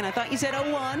 wait a second, I thought you said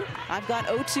 0-1. I've got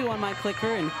 0-2 on my clicker.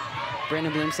 And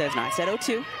Brandon Bloom says, no, I said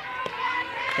 0-2.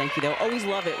 Thank you, though. Always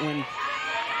love it when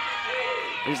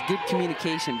there's good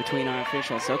communication between our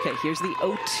officials. Okay, here's the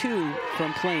 0-2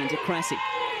 from Plain to Cressy.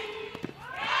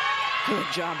 Good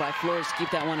job by Flores to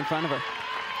keep that one in front of her.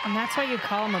 And that's why you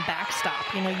call him a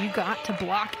backstop. You know, you got to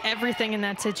block everything in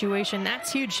that situation.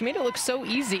 That's huge. She made it look so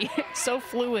easy, so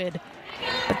fluid.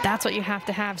 But that's what you have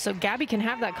to have. So Gabby can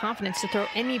have that confidence to throw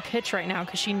any pitch right now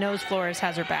because she knows Flores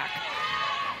has her back.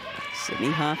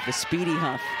 Sydney Huff, the speedy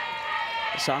Huff.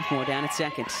 The sophomore down at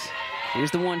second.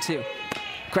 Here's the 1-2.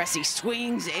 Cressy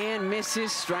swings and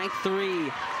misses, strike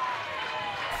 3.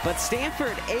 But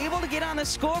Stanford able to get on the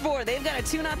scoreboard. They've got a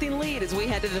 2-0 lead as we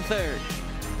head to the third.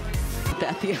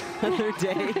 That the other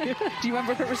day. Do you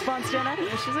remember her response, Jenna?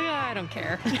 She's like, oh, I don't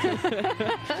care.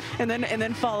 and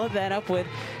then followed that up with,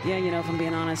 yeah, you know, if I'm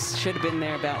being honest, should have been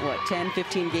there about, what, 10,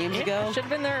 15 games ago? Should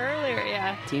have been there earlier,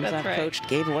 yeah. Teams I've coached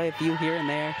gave away a few here and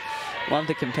there. Love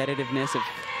the competitiveness of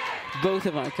both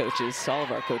of our coaches, all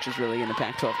of our coaches really in the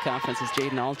Pac-12 conference. As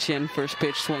Jaden Alchin, first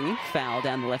pitch swinging, foul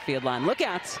down the left field line. Look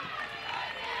out!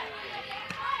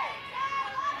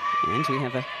 And we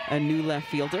have a new left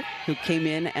fielder who came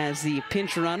in as the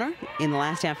pinch runner in the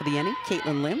last half of the inning.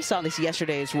 Caitlin Lim saw this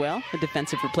yesterday as well, a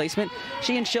defensive replacement.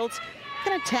 She and Schultz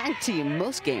kind of tag team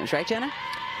most games, right, Jenna?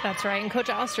 That's right, and Coach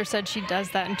Allister said she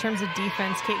does that in terms of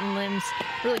defense. Caitlin Lim's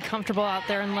really comfortable out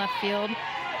there in left field.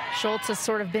 Schultz has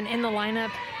sort of been in the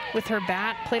lineup with her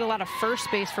bat, played a lot of first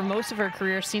base for most of her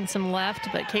career, seen some left,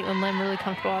 but Caitlin Lim really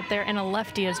comfortable out there, and a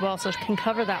lefty as well, so she can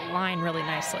cover that line really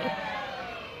nicely.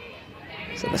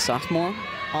 So the sophomore,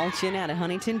 Alchin out of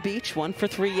Huntington Beach, 1 for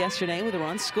 3 yesterday with a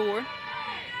run scored.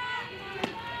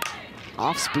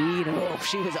 Off speed, oh,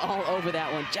 she was all over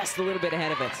that one, just a little bit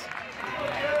ahead of it.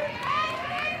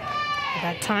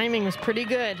 That timing was pretty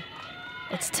good.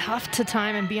 It's tough to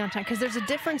time and be on time because there's a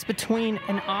difference between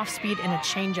an off speed and a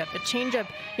changeup. The changeup,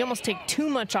 you almost take too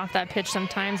much off that pitch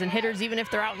sometimes, and hitters, even if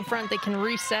they're out in front, they can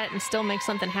reset and still make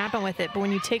something happen with it. But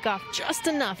when you take off just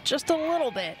enough, just a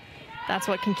little bit, that's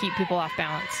what can keep people off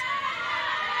balance.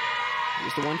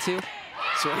 Here's the 1-2.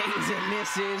 Swings and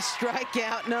misses.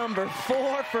 Strikeout number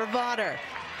 4 for Vaughter.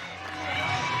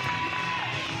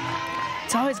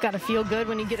 It's always got to feel good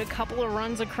when you get a couple of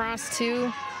runs across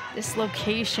to this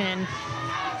location.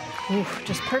 Oof,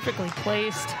 just perfectly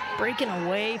placed, breaking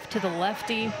away to the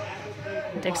lefty.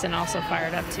 Dixon also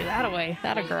fired up too. That away,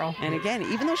 that a girl. And again,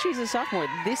 even though she's a sophomore,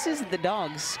 this is the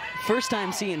Dogs' first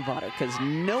time seeing Vaughter because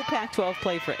no Pac-12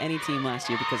 play for any team last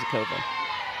year because of COVID.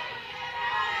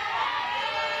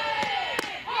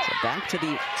 So back to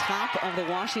the top of the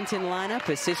Washington lineup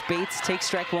as Sis Bates takes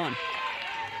strike one.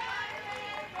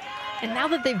 And now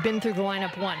that they've been through the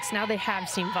lineup once, now they have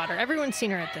seen Vaughter. Everyone's seen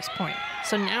her at this point.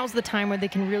 So now's the time where they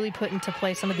can really put into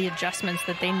play some of the adjustments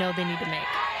that they know they need to make.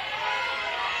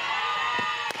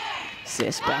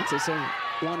 Sis bounces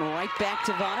one right back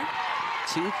to Vaughter.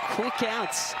 2 quick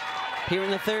outs here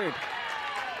in the third.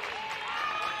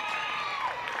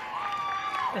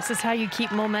 This is how you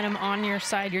keep momentum on your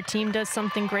side. Your team does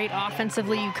something great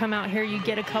offensively. You come out here, you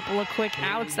get a couple of quick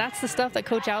outs. That's the stuff that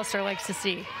Coach Allister likes to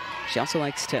see. She also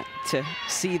likes to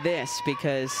see this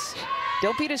because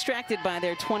don't be distracted by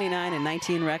their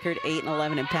 29-19 record,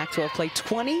 8-11 in Pac-12 play.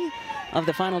 20 of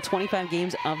the final 25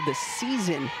 games of the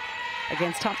season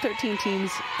against top 13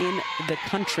 teams in the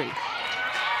country.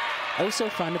 Oh, so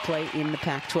fun to play in the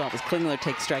Pac-12 as Klingler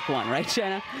takes strike one, right,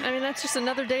 Shanna? I mean, that's just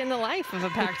another day in the life of a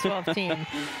Pac-12 team.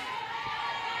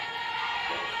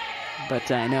 But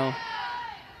I know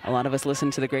a lot of us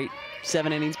listen to the great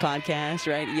 7 Innings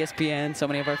podcast, right? ESPN, so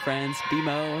many of our friends,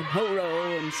 BMO and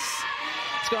Horo and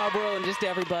Scarborough and just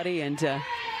everybody. And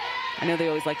I know they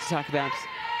always like to talk about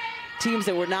teams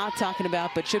that we're not talking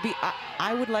about, but should be.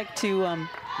 I would like to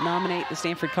nominate the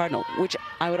Stanford Cardinal, which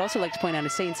I would also like to point out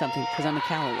is saying something because I'm a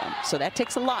Cal alum. So that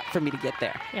takes a lot for me to get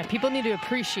there. Yeah, people need to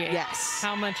appreciate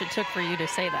how much it took for you to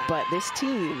say that. But this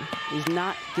team is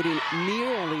not getting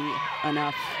nearly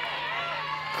enough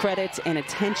credit and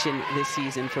attention this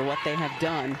season for what they have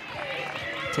done.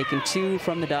 Taking 2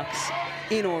 from the Ducks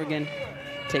in Oregon,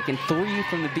 taking 3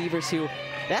 from the Beavers, who,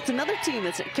 that's another team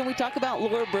that's, can we talk about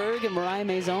Laura Berg and Mariah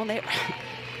Maison?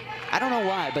 I don't know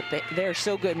why, but they're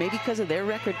so good. Maybe because of their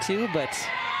record too, but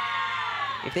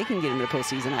if they can get into the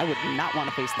postseason, I would not want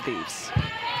to face the Beavs.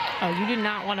 Oh, you do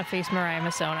not want to face Mariah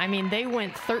Maison. I mean, they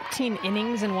went 13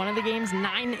 innings in one of the games,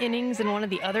 9 innings in one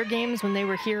of the other games when they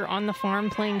were here on the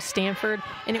farm playing Stanford,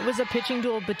 and it was a pitching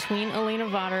duel between Elena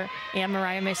Vaughter and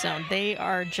Mariah Maison. They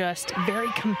are just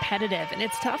very competitive, and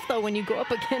it's tough, though, when you go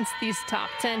up against these top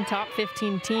 10, top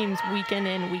 15 teams weekend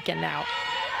in, weekend out.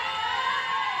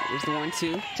 Here's the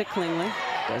 1-2 to Klingler.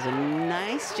 Does a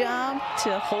nice job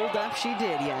to hold up. She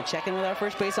did, yeah. Checking with our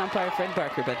first base umpire, Fred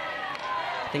Barker, but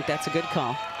I think that's a good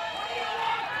call.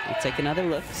 We'll take another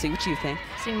look, see what you think.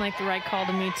 Seemed like the right call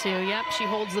to me, too. Yep, she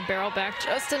holds the barrel back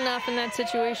just enough in that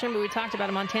situation, but we talked about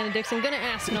it. Montana Dixon going to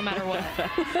ask no matter what.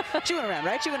 She went around,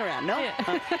 right? She went around. No?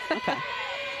 Yeah. Okay.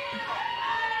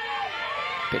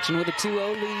 Pitching with a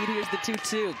 2-0 lead. Here's the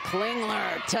 2-2.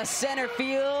 Klingler to center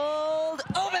field.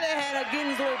 Over the head of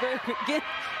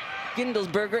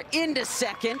Gindelsberger into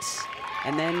second.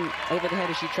 And then over the head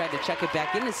as she tried to chuck it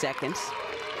back into second.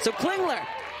 So Klingler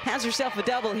has herself a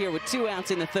double here with 2 outs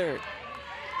in the third.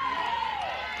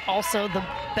 Also, the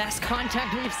best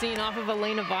contact we've seen off of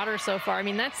Elena Vaughter so far. I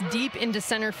mean, that's deep into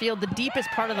center field, the deepest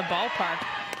part of the ballpark.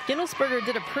 Gindelsberger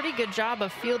did a pretty good job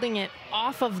of fielding it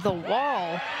off of the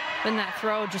wall. Then that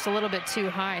throw just a little bit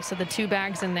too high. So the 2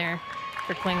 bags in there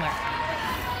for Klingler.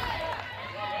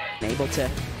 Able to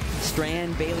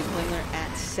strand Bailey Klingler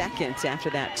at second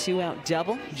after that 2-out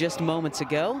double just moments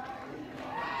ago.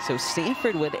 So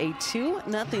Stanford with a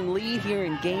 2-0 lead here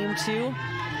in game 2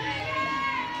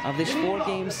 of this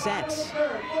 4-game set.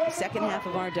 The second half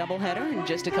of our doubleheader in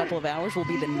just a couple of hours will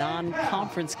be the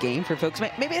non-conference game for folks.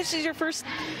 Maybe this is your first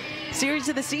series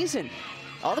of the season.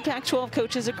 All the Pac-12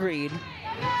 coaches agreed.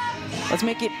 Let's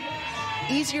make it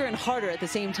easier and harder at the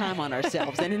same time on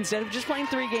ourselves. And instead of just playing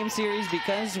 3-game series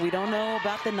because we don't know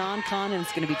about the non-con and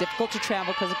it's going to be difficult to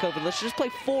travel because of COVID, let's just play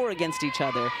 4 against each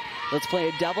other. Let's play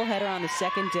a doubleheader on the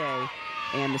second day,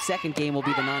 and the second game will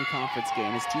be the non-conference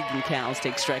game as Tegan Cowles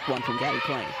takes strike 1 from Gabby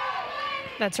Plain.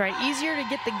 That's right. Easier to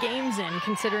get the games in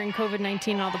considering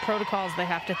COVID-19 and all the protocols they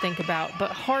have to think about,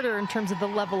 but harder in terms of the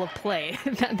level of play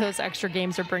that those extra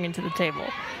games are bringing to the table.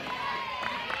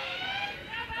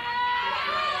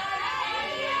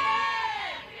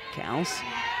 Cowles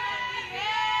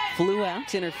flew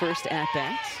out in her first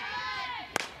at-bat.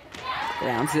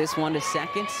 Rounds this one to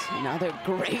second. Another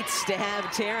great stab.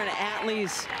 Taryn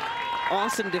Atlee's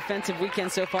awesome defensive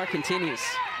weekend so far continues.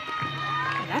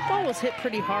 That ball was hit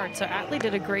pretty hard, so Atlee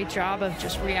did a great job of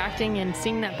just reacting and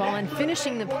seeing that ball and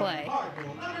finishing the play.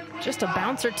 Just a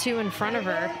bounce or 2 in front of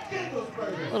her.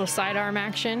 A little sidearm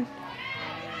action.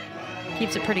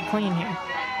 Keeps it pretty clean here.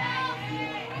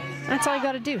 That's all you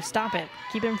got to do. Stop it.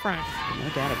 Keep it in front. No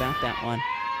doubt about that one.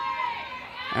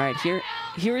 All right,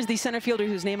 here is the center fielder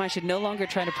whose name I should no longer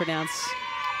try to pronounce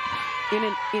in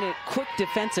a quick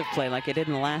defensive play like I did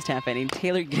in the last half inning.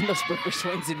 Taylor Gindelsberger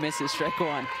swings and misses, strike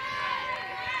one.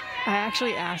 I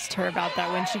actually asked her about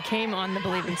that when she came on the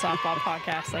Believe in Softball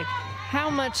podcast. Like, how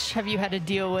much have you had to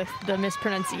deal with the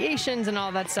mispronunciations and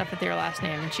all that stuff with your last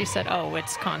name? And she said, oh,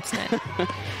 it's constant.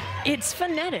 It's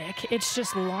phonetic. It's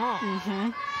just long. Mm-hmm.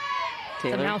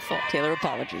 It's a mouthful. Taylor,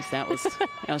 apologies. That was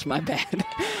my bad.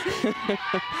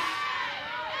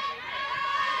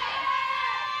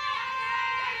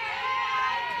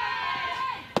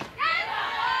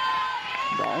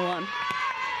 Ball one.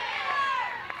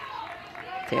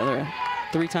 Taylor, a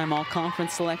three-time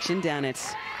all-conference selection down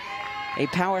at a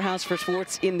powerhouse for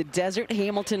sports in the desert,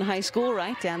 Hamilton High School,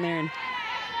 right down there in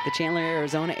the Chandler,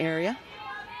 Arizona area.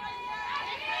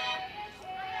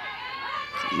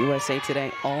 USA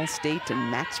Today All-State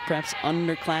and Max Preps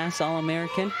underclass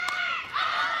All-American.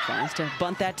 Tries to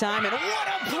bunt that time, and what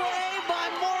a play by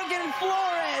Morgan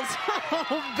Flores!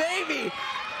 Oh, baby!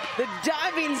 The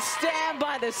diving stab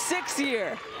by the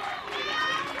 6-year.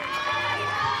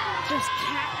 Just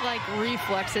cat-like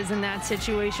reflexes in that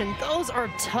situation. Those are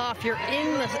tough. You're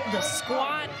in the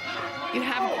squat. You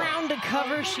have ground to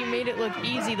cover. She made it look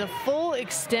easy. The full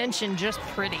extension, just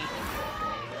pretty.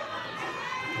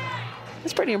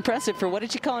 That's pretty impressive for, what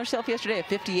did she call herself yesterday, a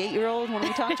 58-year-old when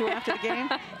we talked to her after the game?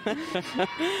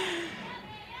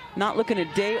 Not looking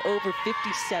a day over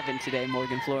 57 today,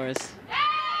 Morgan Flores.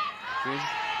 Here's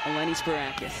Eleni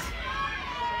Sparakis.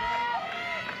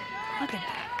 Look at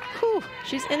that. Whew,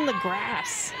 she's in the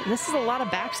grass. This is a lot of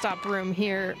backstop room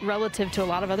here relative to a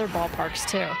lot of other ballparks,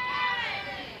 too.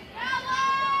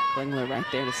 Klingler right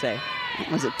there to say,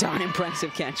 that was a darn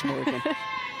impressive catch, Morgan.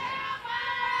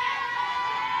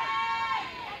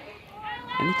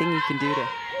 Anything you can do to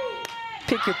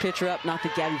pick your pitcher up. Not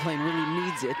that Gabby Plain really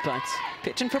needs it, but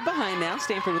pitching from behind now.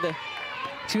 Stanford with a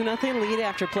 2-0 lead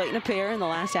after plating a pair in the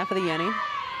last half of the inning.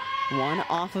 One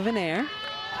off of an error.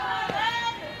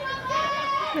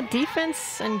 The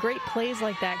defense and great plays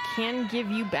like that can give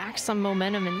you back some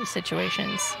momentum in these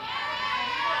situations.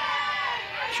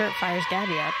 Sure, it fires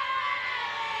Gabby up.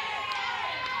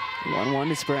 1-1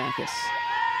 to Sparakis.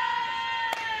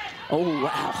 Oh,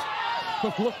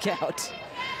 wow. Look out.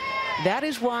 That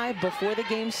is why before the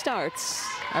game starts,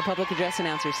 our public address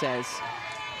announcer says,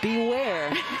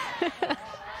 beware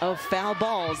of foul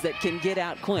balls that can get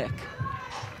out quick.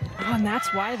 Oh, and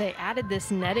that's why they added this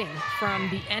netting from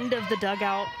the end of the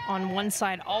dugout on one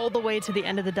side all the way to the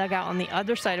end of the dugout on the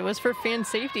other side. It was for fan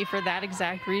safety for that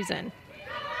exact reason.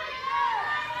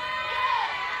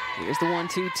 Here's the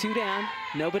 1-2, 2 down,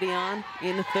 nobody on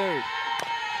in the third.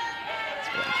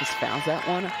 Just fouls that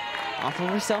one off of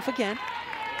herself again.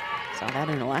 Saw that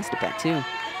in the last at bat too.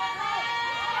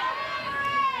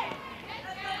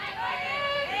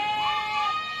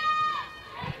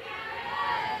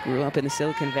 Grew up in the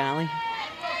Silicon Valley,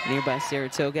 nearby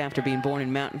Saratoga after being born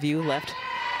in Mountain View. Left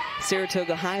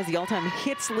Saratoga High as the all-time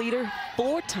hits leader,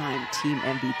 4-time team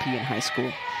MVP in high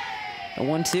school. The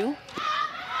 1-2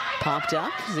 popped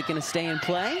up. Is it going to stay in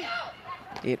play?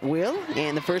 It will.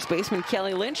 And the first baseman,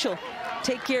 Kelly Lynch, will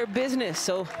take care of business.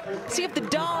 So see if the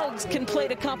dogs can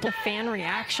plate a couple. The fan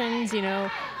reactions, you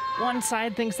know, one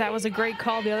side thinks that was a great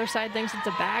call. The other side thinks it's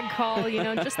a bad call. You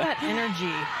know, just that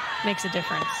energy makes a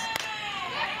difference.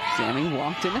 Sammy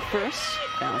walked in the first,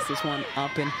 bounced this one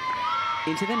up and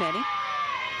into the netting.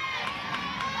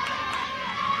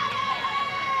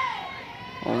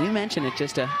 Well, we mentioned it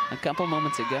just a couple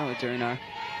moments ago during our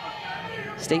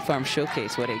State Farm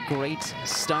Showcase. What a great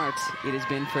start it has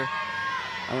been for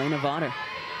Elena Vaughter.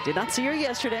 Did not see her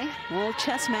yesterday. A little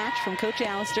chess match from Coach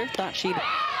Allister. Thought she'd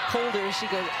hold her. She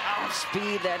goes off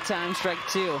speed that time, strike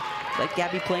two. Let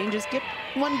Gabby Plain just get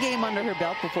one game under her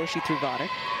belt before she threw Vaughter.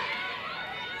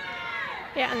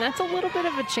 Yeah, and that's a little bit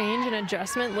of a change and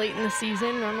adjustment late in the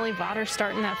season. Normally Vaughter's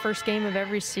starting that first game of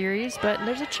every series, but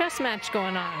there's a chess match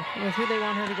going on with who they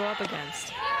want her to go up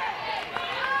against.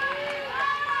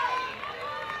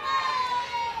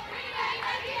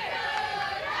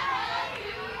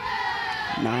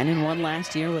 Nine and 1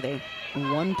 last year with a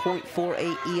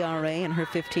 1.48 ERA in her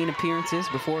 15 appearances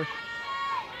before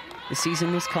the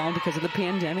season was called because of the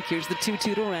pandemic. Here's the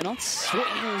 2-2 to Reynolds.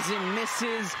 Swings and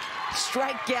misses.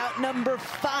 Strikeout number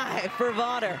 5 for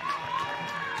Vaughter.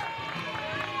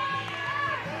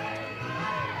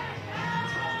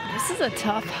 This is a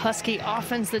tough Husky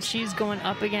offense that she's going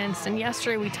up against. And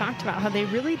yesterday we talked about how they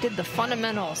really did the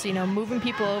fundamentals, you know, moving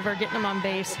people over, getting them on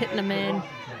base, hitting them in.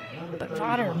 But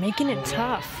Vaughter making it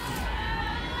tough.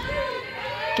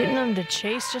 Getting them to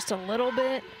chase just a little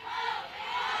bit.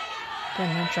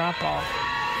 Then a drop off.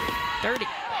 30.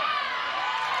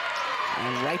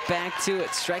 And right back to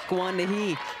it. Strike one to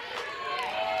he.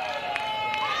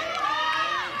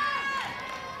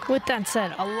 With that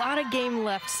said, a lot of game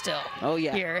left still. Oh,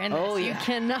 yeah. Here, and oh, you yeah.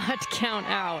 cannot count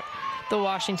out the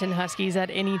Washington Huskies at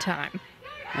any time.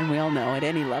 And we all know at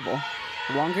any level,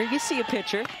 the longer you see a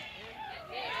pitcher,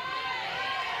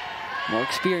 more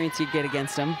experience you get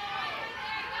against them.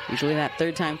 Usually that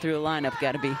third time through a lineup,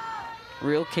 got to be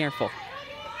real careful,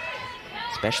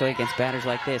 especially against batters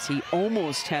like this. He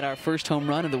almost had our first home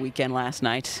run of the weekend last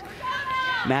night.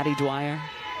 Matty Dwyer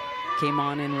came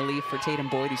on in relief for Tatum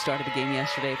Boyd, who started the game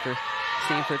yesterday for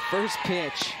Stanford. First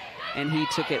pitch, and he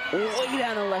took it way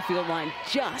down the left field line,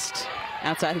 just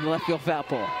outside of the left field foul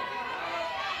pole.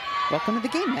 Welcome to the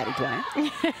game, Matty Dwyer.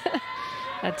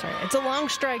 That's right. It's a long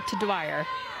strike to Dwyer.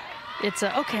 It's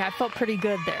a, okay, I felt pretty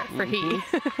good there for he.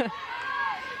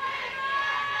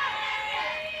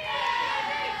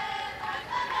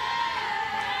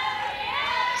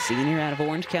 Senior out of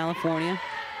Orange, California.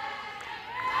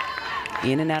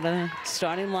 In and out of the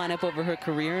starting lineup over her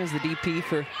career as the DP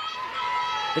for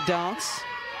the Dogs.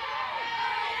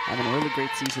 Having a really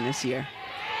great season this year.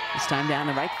 This time down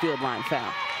the right field line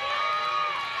foul.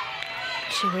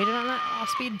 She waited on that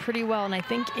off-speed pretty well, and I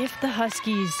think if the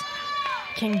Huskies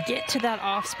can get to that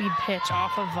off-speed pitch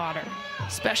off of Vaughter,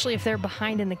 especially if they're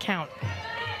behind in the count,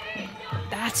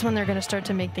 that's when they're going to start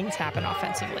to make things happen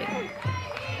offensively.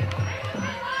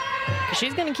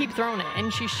 She's going to keep throwing it,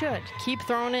 and she should keep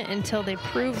throwing it until they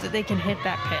prove that they can hit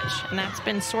that pitch. And that's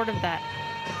been sort of that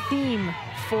theme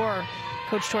for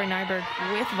Coach Tori Nyberg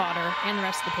with Vaughter and the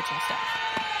rest of the pitching staff.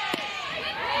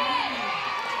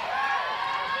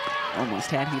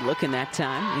 Almost had he looking that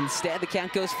time. Instead, the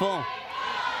count goes full.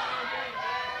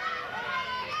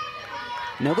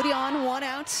 Nobody on, one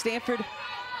out. Stanford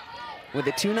with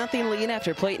a 2-0 lead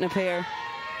after plating a pair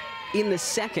in the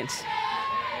second.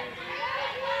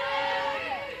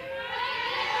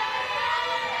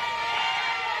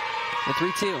 The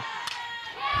 3-2.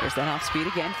 There's that off speed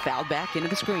again, fouled back into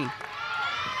the screen.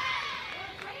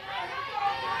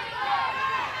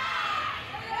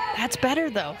 That's better,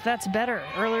 though. That's better.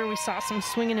 Earlier we saw some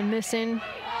swinging and missing,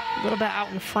 a little bit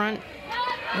out in front.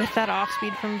 With that off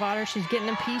speed from Vaughter, she's getting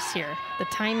a piece here. The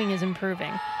timing is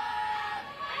improving.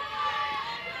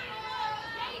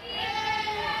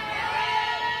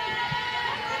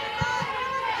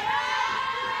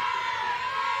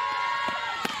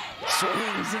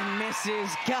 Swings and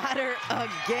misses, got her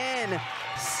again.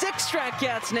 6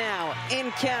 strikeouts now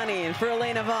in counting for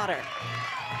Elena Vaughter.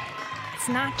 It's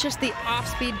not just the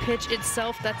off-speed pitch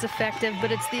itself that's effective,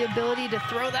 but it's the ability to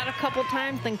throw that a couple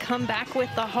times, then come back with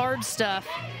the hard stuff.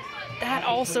 That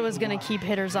also is going to keep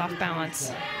hitters off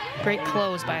balance. Great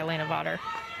close by Elena Vaughter.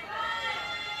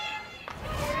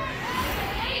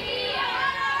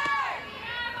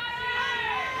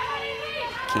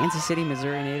 Kansas City,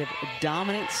 Missouri native,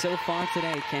 dominant so far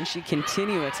today. Can she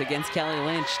continue it against Kelly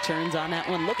Lynch? Turns on that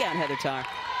one. Look out, Heather Tarr.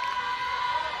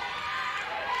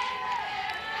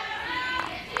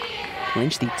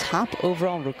 Lynch, the top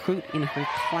overall recruit in her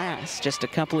class just a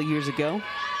couple of years ago.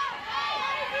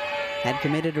 Had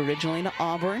committed originally to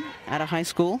Auburn out of high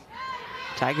school.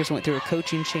 Tigers went through a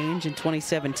coaching change in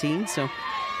 2017, so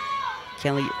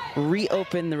Kelly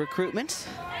reopened the recruitment.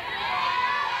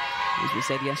 As we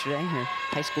said yesterday, her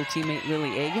high school teammate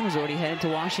Lily Agan was already headed to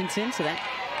Washington, so that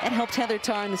helped Heather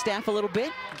Tarr and the staff a little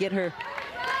bit, get her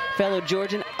fellow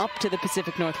Georgian up to the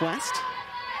Pacific Northwest.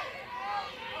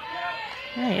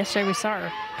 Yeah, yesterday we saw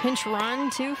her pinch run,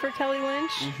 too, for Kelly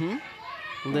Lynch.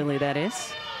 Lily, that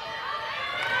is.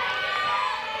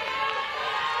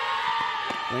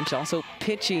 Lynch also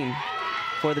pitching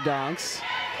for the Dogs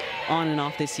on and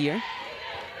off this year.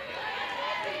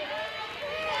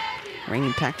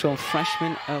 Reigning Pac-12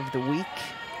 Freshman of the Week.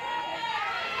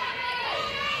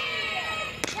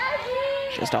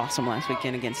 Just awesome last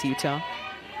weekend against Utah.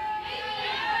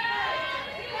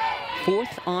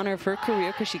 4th honor of her career,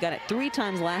 because she got it 3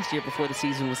 times last year before the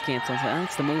season was canceled. So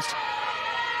that's the most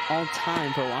all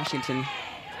time for a Washington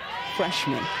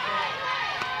freshman.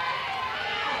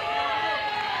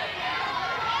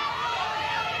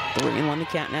 Three and 1 the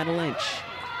count now to Lynch.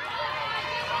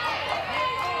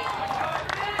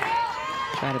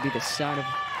 Try to be the start of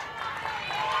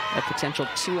a potential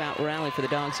 2-out rally for the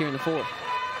Dogs here in the 4th.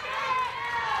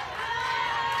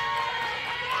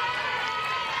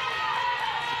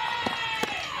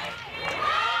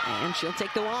 And she'll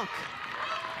take the walk.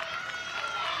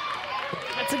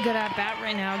 That's a good at-bat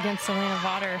right now against Elena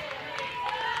Vaughter.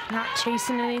 Not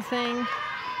chasing anything.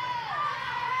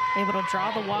 Able to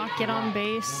draw the walk, get on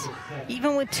base.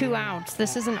 Even with 2 outs,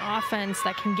 this is an offense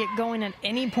that can get going at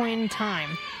any point in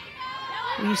time.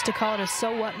 We used to call it a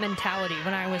so what mentality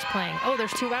when I was playing. Oh,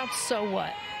 there's 2 outs, so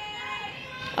what?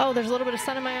 Oh, there's a little bit of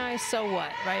sun in my eyes, so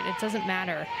what, right? It doesn't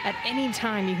matter. At any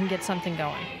time, you can get something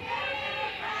going.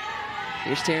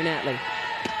 Here's Taryn Atley.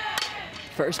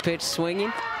 First pitch swinging.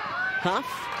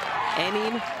 Huff.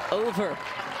 Inning over.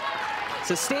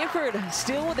 So Stanford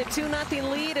still with a 2-0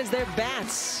 lead as their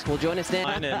bats will join us now.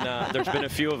 And there's been a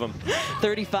few of them.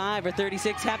 35 or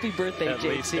 36. Happy birthday,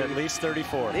 JT. At least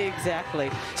 34. Exactly.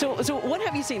 So what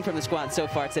have you seen from the squad so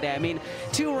far today? I mean,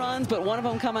 2 runs, but one of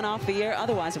them coming off the air.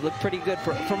 Otherwise, it looked pretty good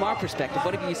from our perspective.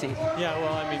 What have you seen? Yeah,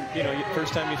 well, I mean, you know,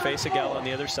 first time you face a gal on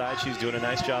the other side, she's doing a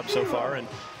nice job so far, and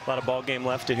a lot of ball game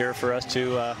left to here for us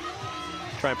to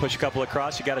try and push a couple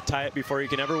across. You got to tie it before you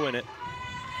can ever win it.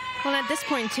 Well, at this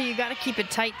point, too, you got to keep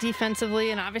it tight defensively,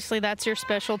 and obviously that's your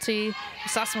specialty. You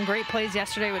saw some great plays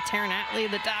yesterday with Taryn Atley,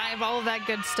 the dive, all of that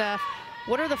good stuff.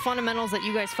 What are the fundamentals that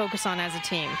you guys focus on as a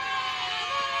team?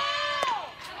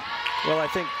 Well, I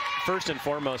think first and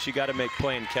foremost, you got to make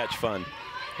play and catch fun.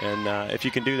 And if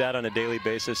you can do that on a daily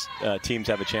basis, teams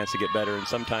have a chance to get better. And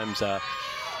sometimes,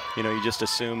 you know, you just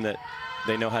assume that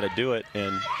they know how to do it,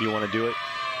 and you want to do it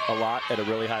a lot at a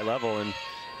really high level. And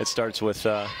it starts with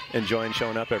enjoying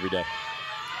showing up every day.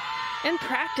 In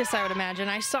practice, I would imagine.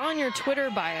 I saw on your Twitter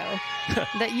bio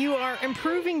that you are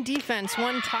improving defense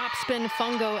one topspin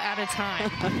fungo at a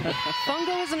time.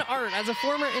 Fungo is an art. As a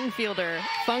former infielder,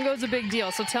 fungo is a big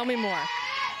deal. So tell me more.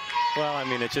 Well, I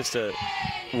mean, it's just a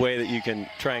way that you can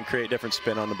try and create different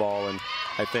spin on the ball. And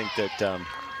I think that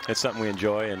it's something we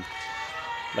enjoy. And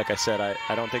like I said,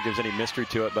 I don't think there's any mystery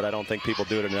to it, but I don't think people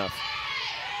do it enough.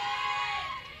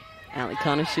 Ali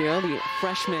Kaneshiro, the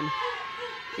freshman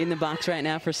in the box right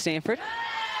now for Stanford.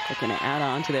 Looking to add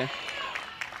on to their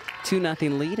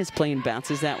 2-0 lead as playing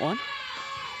bounces that one.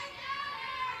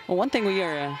 Well, one thing we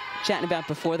were chatting about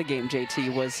before the game,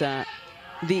 JT, was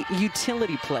the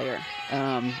utility player.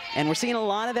 And we're seeing a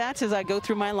lot of that as I go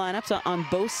through my lineups on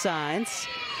both sides.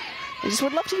 I just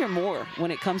would love to hear more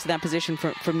when it comes to that position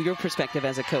from your perspective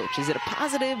as a coach. Is it a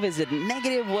positive? Is it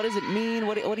negative? What does it mean?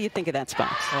 What do you think of that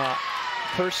spot?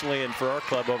 Personally, and for our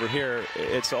club over here,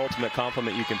 it's the ultimate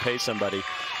compliment you can pay somebody.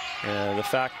 The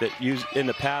fact that in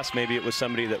the past, maybe it was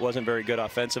somebody that wasn't very good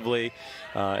offensively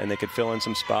and they could fill in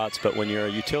some spots, but when you're a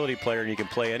utility player and you can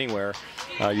play anywhere,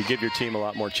 you give your team a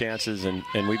lot more chances, and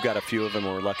we've got a few of them,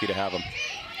 and we're lucky to have them.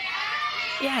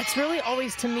 Yeah, it's really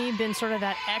always, to me, been sort of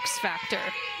that X factor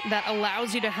that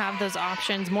allows you to have those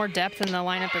options. More depth in the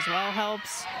lineup as well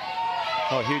helps.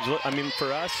 Oh, huge. I mean,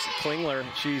 for us, Klingler,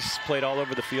 she's played all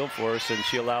over the field for us, and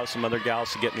she allows some other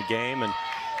gals to get in the game. And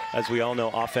as we all know,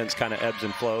 offense kind of ebbs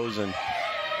and flows, and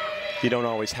you don't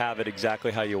always have it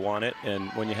exactly how you want it.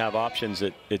 And when you have options,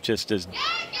 it just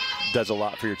does a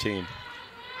lot for your team.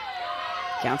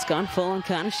 Count's gone full on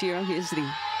Kaneshiro. Here's the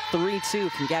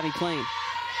 3-2 from Gabby Plain.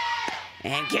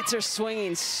 And gets her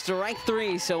swinging, strike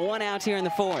 3, so 1 out here in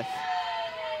the 4th.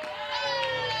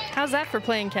 How's that for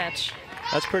playing catch?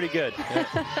 That's pretty good. Yeah.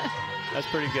 That's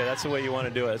pretty good. That's the way you want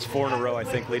to do it. It's 4 in a row, I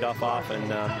think, lead off, and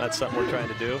that's something we're trying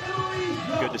to do.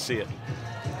 Good to see it.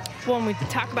 Well, when we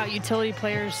talk about utility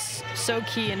players, so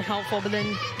key and helpful, but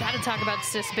then got to talk about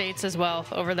Sis Bates as well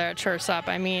over there at shortstop.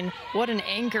 I mean, what an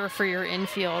anchor for your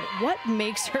infield. What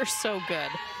makes her so good,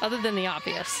 other than the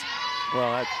obvious?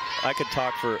 Well, I could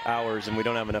talk for hours, and we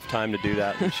don't have enough time to do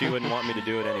that. And she wouldn't want me to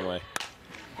do it anyway.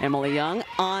 Emily Young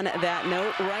on that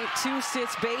note, right to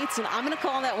Sis Bates, and I'm going to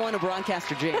call that one a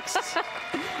broadcaster jinx.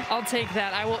 I'll take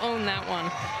that. I will own that one.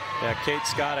 Yeah, Kate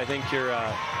Scott, I think you're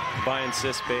buying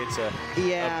Sis Bates a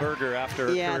burger after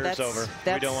her career's over.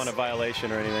 We don't want a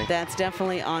violation or anything. That's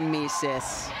definitely on me,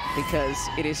 Sis, because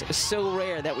it is so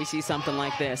rare that we see something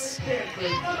like this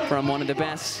from one of the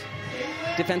best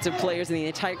defensive players in the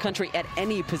entire country at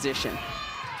any position.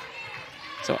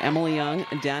 So Emily Young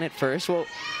down at first. Well,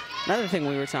 another thing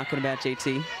we were talking about,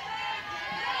 JT,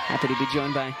 happy to be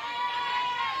joined by,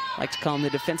 I like to call him the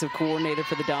defensive coordinator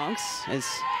for the Dogs, as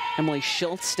Emily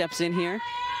Schultz steps in here.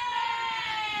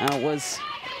 Let's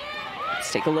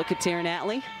take a look at Taryn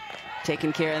Atley,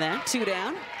 taking care of that. 2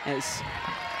 down as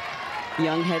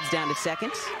Young heads down to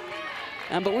second.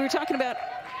 But we were talking about,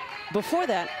 before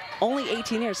that, only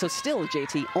 18 errors, so still,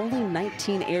 JT, only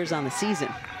 19 errors on the season.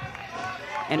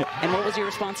 And what was your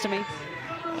response to me?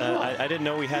 I didn't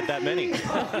know we had that many.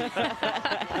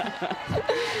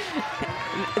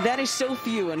 That is so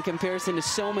few in comparison to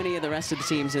so many of the rest of the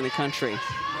teams in the country.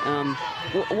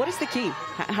 What is the key?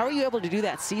 How are you able to do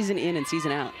that season in and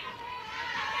season out?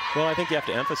 Well, I think you have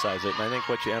to emphasize it, and I think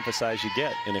what you emphasize, you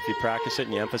get. And if you practice it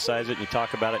and you emphasize it and you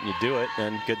talk about it and you do it,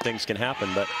 then good things can happen.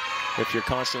 But if you're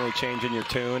constantly changing your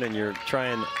tune and you're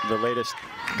trying the latest,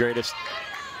 greatest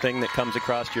thing that comes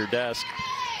across your desk.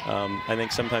 I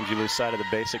think sometimes you lose sight of the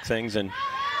basic things, and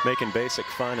making basic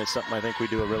fun is something I think we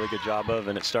do a really good job of,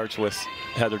 and it starts with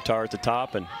Heather Tarr at the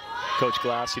top, and Coach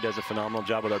Glass, he does a phenomenal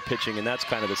job with our pitching, and that's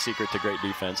kind of the secret to great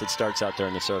defense. It starts out there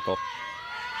in the circle.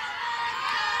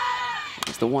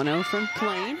 It's the 1-0 from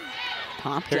Plain.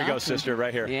 Popped Here you up go, sister,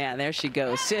 right here. Yeah, there she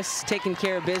goes. Sis taking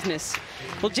care of business.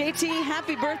 Well, JT,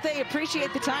 happy birthday.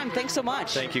 Appreciate the time. Thanks so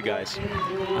much. Thank you, guys.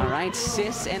 All right,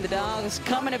 Sis and the Dogs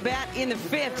coming to bat in the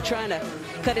 5th, trying to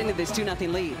cut into this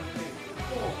 2-0 lead.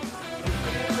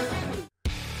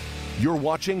 You're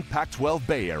watching Pac-12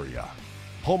 Bay Area,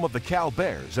 home of the Cal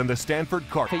Bears and the Stanford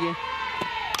Cardinals.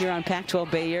 Here on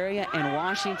Pac-12 Bay Area, and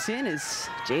Washington is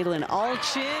Jalen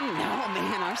Alchin. Oh,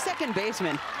 man, our second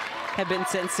baseman have been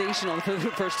sensational for the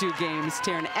first 2 games.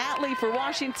 Taryn Atlee for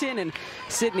Washington and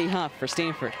Sydney Huff for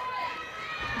Stanford.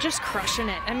 Just crushing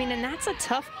it. I mean, and that's a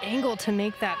tough angle to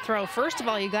make that throw. First of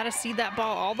all, you got to see that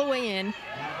ball all the way in,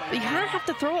 but you kind of have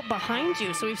to throw it behind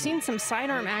you. So we've seen some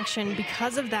sidearm action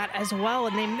because of that as well,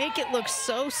 and they make it look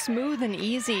so smooth and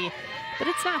easy, but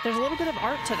it's not. There's a little bit of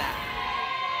art to that.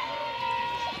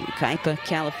 Kaipa,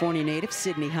 California native,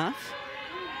 Sydney Huff.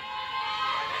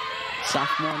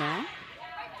 Sophomore now.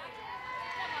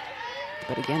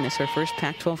 But again, this is her first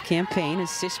Pac-12 campaign as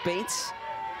Sis Bates,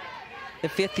 the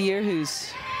 5th year,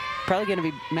 who's probably going to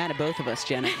be mad at both of us,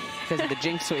 Jenna, because of the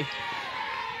jinx we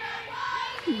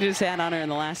just had on her in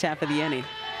the last half of the inning.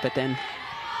 But then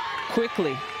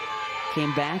quickly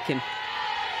came back and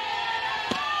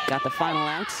got the final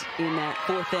outs in that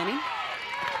 4th inning.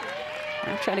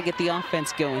 I'll try to get the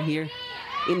offense going here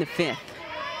in the 5th.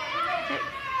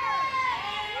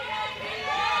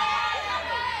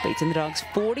 Bates and the Dogs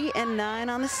 40-9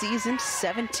 on the season,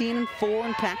 17-4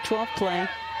 in Pac-12 play.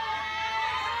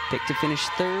 Picked to finish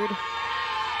 3rd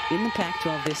in the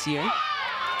Pac-12 this year.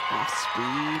 Off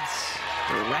speeds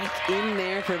right in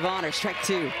there for Vonner. Strike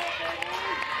 2.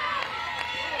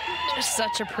 Just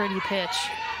such a pretty pitch.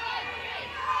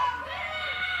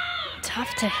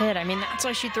 Tough to hit. I mean, that's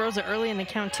why she throws it early in the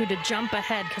count, too, to jump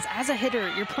ahead, because as a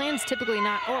hitter, your plan's typically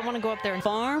not, oh, I want to go up there and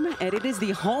farm, and it is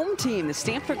the home team, the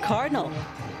Stanford Cardinal,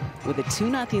 with a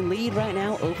 2-0 lead right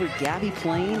now over Gabby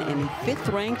Plain and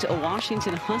 5th-ranked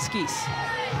Washington Huskies.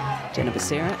 Jenna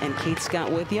Becerra and Kate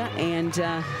Scott with you, and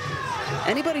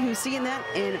anybody who's seeing that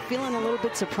and feeling a little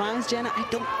bit surprised, Jenna, I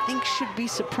don't think should be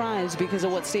surprised because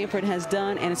of what Stanford has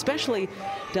done, and especially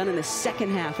done in the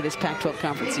second half of this Pac-12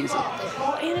 conference season.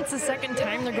 And it's the second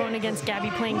time they're going against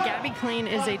Gabby Plain. Gabby Plain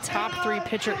is a top 3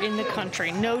 pitcher in the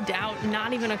country, no doubt,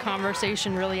 not even a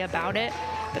conversation really about it.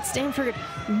 But Stanford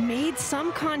made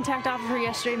some contact off of her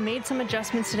yesterday, made some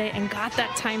adjustments today, and got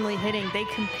that timely hitting. They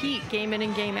compete game in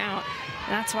and game out,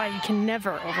 and that's why you can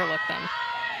never overlook them.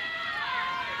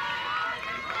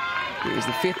 Here's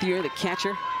the 5th year, the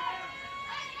catcher.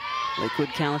 Lakewood,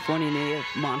 California native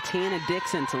Montana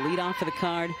Dixon to lead off for the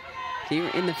Card here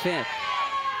in the 5th.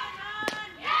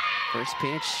 First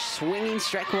pitch, swinging,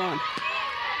 strike 1.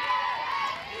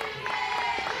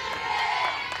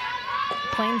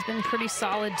 Plain's been pretty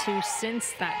solid, too,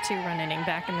 since that 2-run inning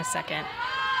back in the 2nd.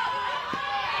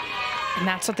 And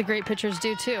that's what the great pitchers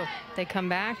do, too. They come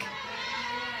back,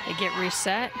 they get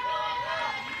reset,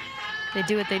 they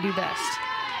do what they do best.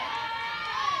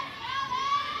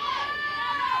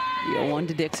 The 0-1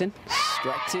 to Dixon,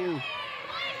 strike 2.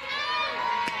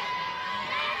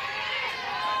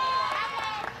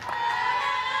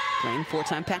 Plain,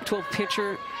 4-time Pac-12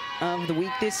 pitcher of the week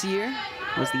this year.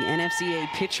 Was the NFCA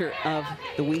pitcher of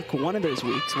the week one of those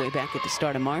weeks way back at the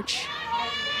start of March.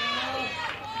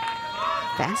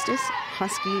 Fastest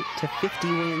Husky to 50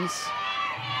 wins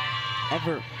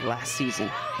ever last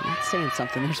season. I'm not saying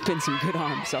something. There's been some good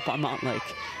arms up on Montlake.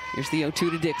 Here's the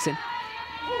 0-2 to Dixon.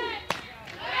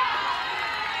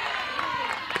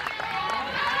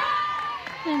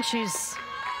 And she's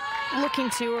looking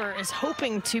to, or is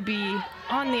hoping to be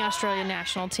on the Australian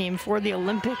national team for the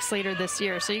Olympics later this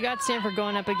year. So you got Stanford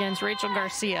going up against Rachel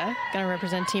Garcia, going to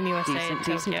represent Team USA in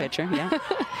Tokyo. Decent pitcher, yeah.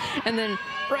 And then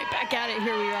right back at it,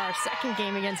 here we are, second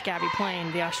game against Gabby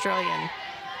Plain, the Australian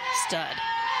stud.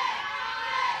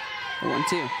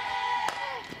 1-2.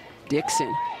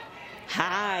 Dixon,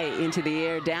 high into the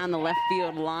air, down the left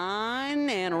field line,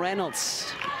 and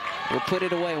Reynolds will put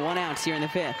it away. 1 out here in the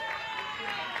 5th.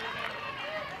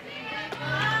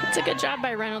 It's a good job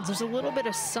by Reynolds. There's a little bit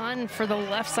of sun for the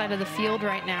left side of the field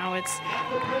right now. It's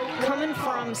coming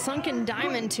from Sunken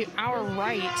Diamond to our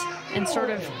right and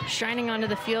sort of shining onto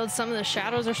the field. Some of the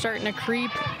shadows are starting to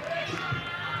creep.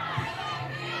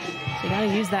 So you got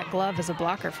to use that glove as a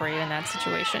blocker for you in that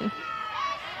situation.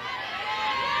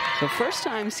 So first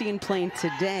time seeing playing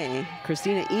today,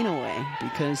 Christina Inoue,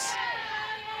 because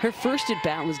her first at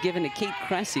bat was given to Kate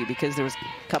Cressy because there was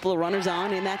a couple of runners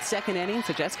on in that second inning.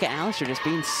 So Jessica Allister just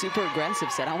being super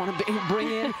aggressive, said, I want to bring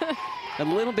in a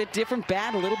little bit different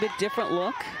bat, a little bit different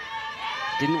look.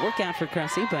 Didn't work out for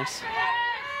Cressy, but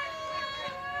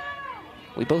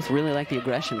we both really like the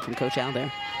aggression from Coach Al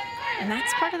there. And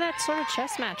that's part of that sort of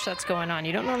chess match that's going on.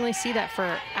 You don't normally see that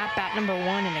for at-bat number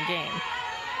 1 in a game.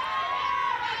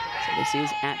 So this is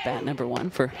at-bat number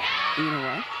 1 for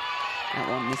Inoue. That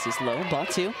one misses low, ball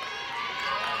 2.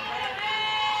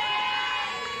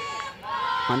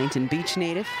 Huntington Beach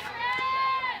native.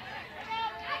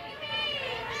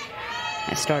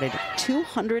 Has started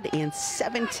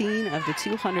 217 of the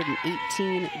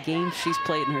 218 games she's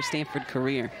played in her Stanford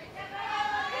career.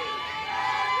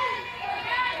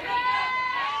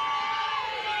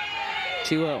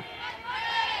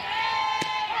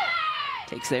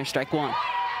 Takes there, strike 1.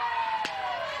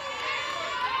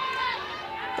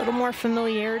 A little more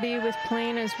familiarity with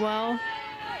playing as well.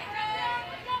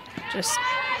 Just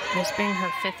this being her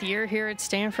 5th year here at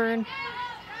Stanford.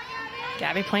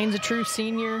 Gabby Plain's a true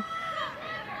senior. You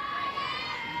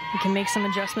can make some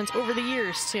adjustments over the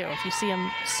years too if you see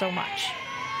them so much.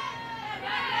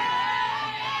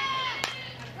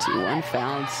 2-1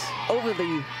 fouls over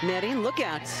the netting. Look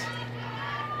out.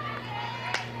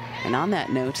 And on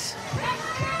that note,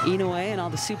 Inoue and all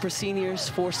the super seniors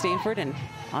for Stanford, and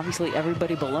obviously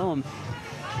everybody below them,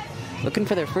 looking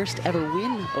for their first ever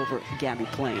win over Gabby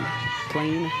Plain.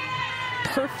 Plain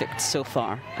perfect so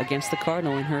far against the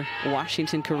Cardinal in her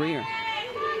Washington career.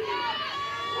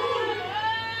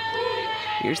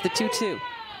 Here's the 2-2.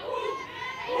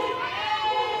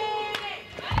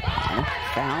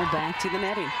 Foul back to the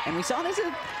netting. And we saw this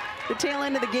at the tail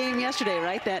end of the game yesterday,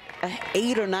 right? That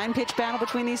 8 or 9 pitch battle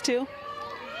between these two.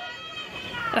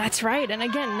 That's right. And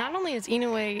again, not only is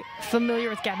Inoue familiar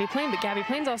with Gabby Plain, but Gabby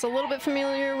Plain's also a little bit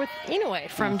familiar with Inoue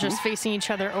from just facing each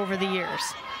other over the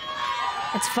years.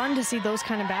 It's fun to see those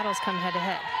kind of battles come head to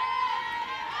head.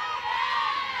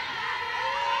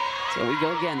 So we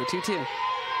go again, the 2-2.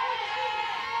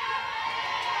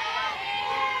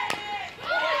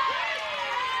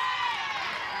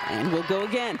 And we'll go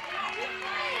again.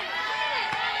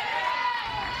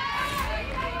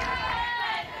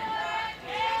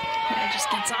 Just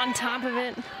gets on top of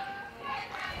it.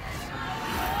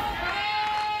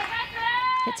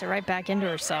 Hits it right back into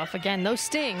herself. Again, those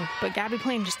sting, but Gabby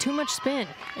Plain just too much spin.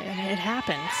 It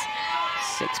happens.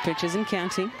 6 pitches and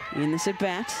counting in this at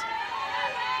bat.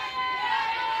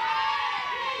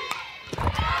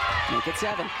 Make it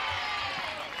 7.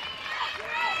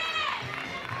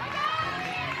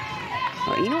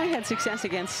 Well, Inoue had success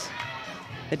against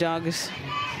the Dogs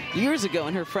years ago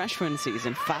in her freshman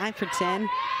season. 5 for 10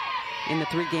 in the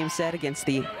 3-game set against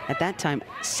the, at that time,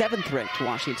 7th-ranked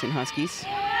Washington Huskies.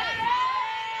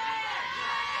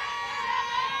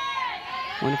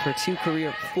 One of her 2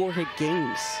 career 4-hit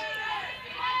games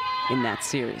in that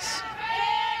series.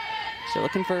 So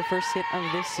looking for her first hit of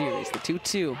this series, the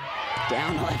 2-2.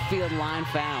 Down the left field line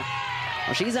foul.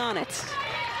 Well, she's on it.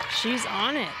 She's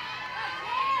on it.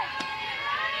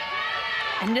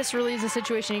 And this relieves the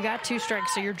situation. You got 2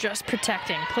 strikes, so you're just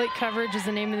protecting. Plate coverage is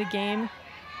the name of the game.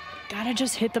 Gotta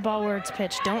just hit the ball where it's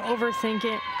pitched. Don't overthink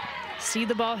it. See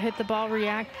the ball, hit the ball,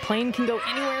 react. Plain can go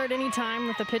anywhere at any time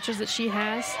with the pitches that she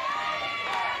has.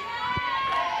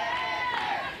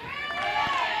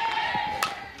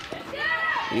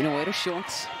 Inoue to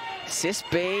Schultz. Sis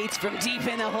Bates from deep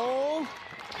in the hole.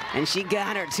 And she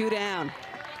got her 2 down.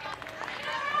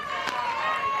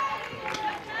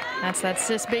 That's that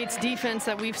Sis Bates defense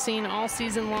that we've seen all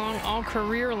season long, all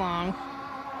career long.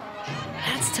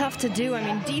 That's tough to do. I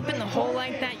mean, deep in the hole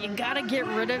like that, you gotta get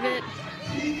rid of it.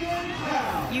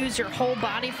 Use your whole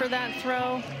body for that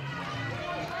throw.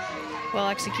 Well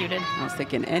executed. I was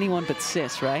thinking anyone but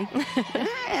Sis, right?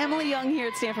 Emily Young here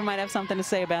at Stanford might have something to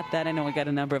say about that. I know we got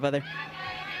a number of other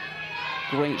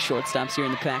great shortstops here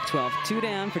in the Pac-12. 2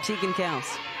 down for Tegan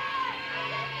Cowles.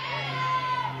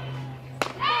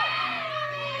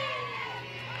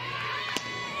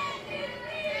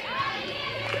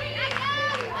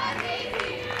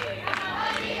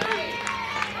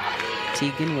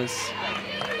 Tegan was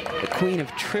the queen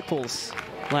of triples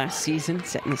last season,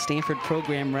 setting the Stanford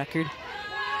program record.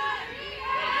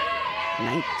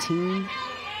 19.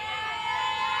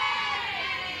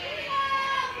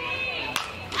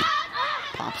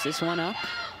 Pops this one up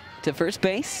to first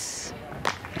base.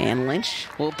 And Lynch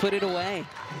will put it away.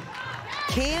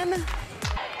 The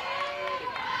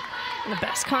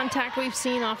best contact we've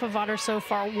seen off of Otter so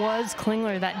far was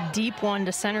Klingler, that deep one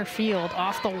to center field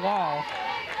off the wall.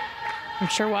 I'm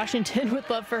sure Washington would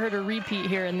love for her to repeat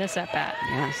here in this at-bat.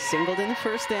 Yeah, singled in the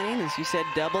first inning, as you said,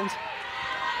 doubled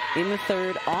in the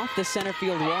third off the center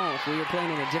field wall. If we were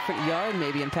playing in a different yard,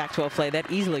 maybe in Pac-12 play,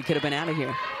 that easily could have been out of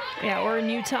here. Yeah, or in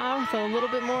Utah with a little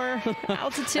bit more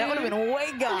altitude. That would have been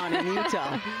way gone in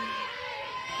Utah.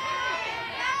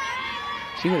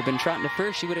 She would have been trotting to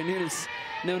first. She would have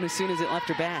known as soon as it left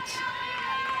her bat.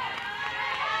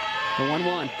 The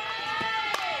 1-1.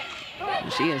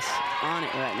 She is on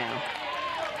it right now.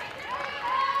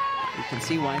 You can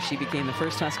see why she became the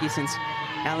first Husky since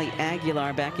Ali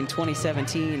Aguilar back in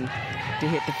 2017 to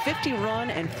hit the 50-run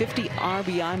and 50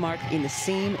 RBI mark in the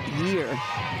same year.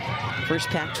 First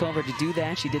Pac-12er to do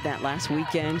that. She did that last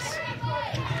weekend.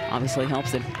 Obviously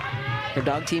helps that her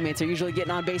dog teammates are usually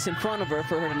getting on base in front of her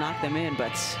for her to knock them in,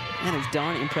 but that is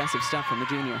darn impressive stuff from the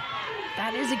junior.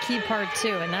 That is a key part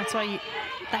too, and that's why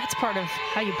that's part of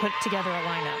how you put together a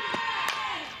lineup.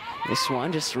 This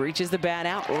one just reaches the bat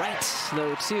out right,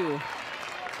 though, to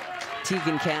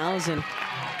Tegan Cowles. And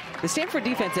the Stanford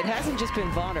defense, it hasn't just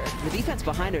been Vaughter. The defense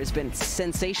behind her has been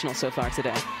sensational so far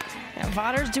today. Yeah,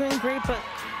 Vaughter's doing great, but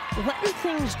letting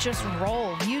things just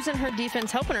roll. Using her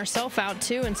defense, helping herself out,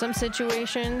 too, in some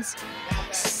situations.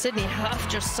 Sydney Huff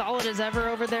just solid as ever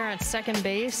over there at second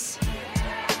base.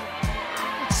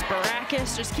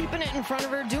 Sparakis just keeping it in front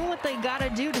of her, doing what they got to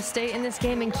do to stay in this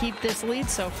game and keep this lead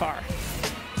so far.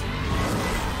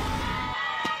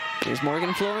 Here's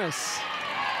Morgan Flores.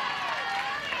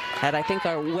 Had, I think,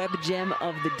 our web gem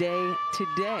of the day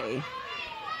today.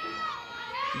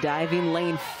 Diving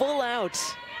lane full out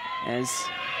as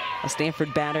a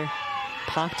Stanford batter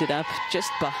popped it up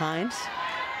just behind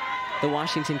the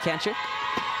Washington catcher.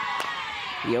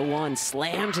 The 0-1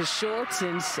 slammed to short,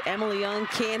 and Emily Young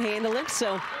can't handle it.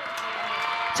 So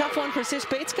tough one for Sis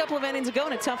Bates. A couple of innings ago,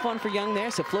 and a tough one for Young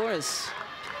there. So Flores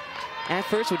at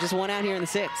first with just one out here in the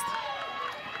sixth.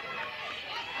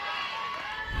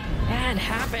 That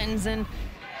happens, and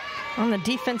on the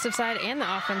defensive side and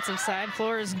the offensive side,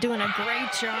 Flores doing a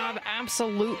great job.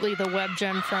 Absolutely the web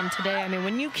gem from today. I mean,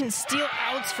 when you can steal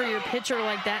outs for your pitcher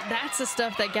like that, that's the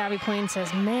stuff that Gabby Plain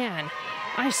says, man,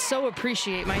 I so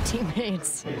appreciate my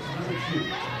teammates.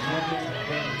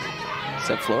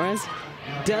 So Flores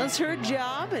does her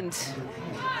job, and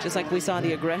just like we saw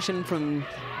the aggression from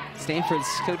Stanford's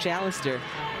Coach Allister,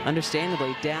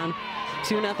 understandably down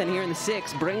 2-0 here in the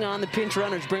sixth. Bring on the pinch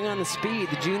runners, bring on the speed.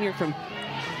 The junior from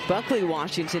Buckley,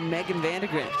 Washington, Megan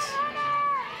Vandergrift.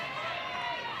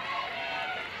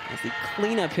 As the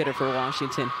cleanup hitter for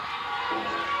Washington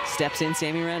steps in,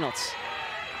 Sammy Reynolds.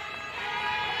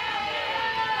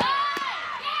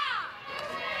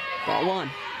 Ball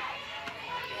one.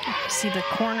 See the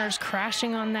corners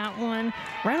crashing on that one.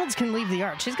 Reynolds can leave the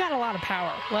yard. She's got a lot of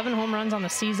power. 11 home runs on the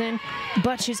season,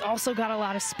 but she's also got a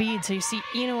lot of speed. So you see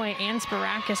Inoue and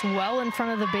Sparakis well in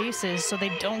front of the bases so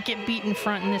they don't get beat in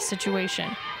front in this situation.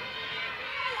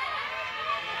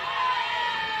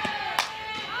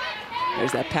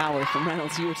 There's that power from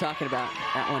Reynolds you were talking about.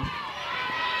 That one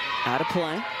out of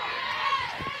play.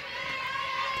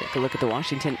 Take a look at the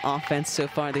Washington offense so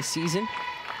far this season.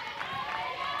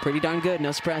 Pretty darn good,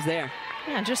 no surprise there.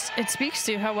 Yeah, just it speaks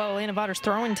to how well Elena Vaughter's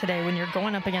throwing today when you're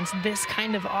going up against this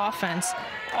kind of offense.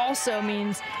 Also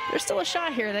means there's still a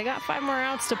shot here. They got 5 more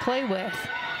outs to play with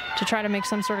to try to make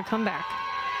some sort of comeback.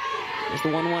 There's the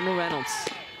 1-1 to Reynolds.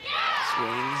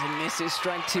 Swings and misses,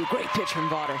 strike two. Great pitch from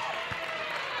Vaughter.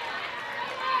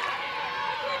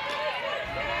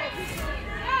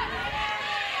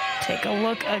 Take a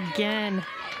look again.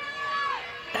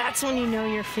 That's when you know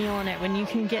you're feeling it, when you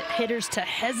can get hitters to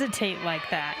hesitate like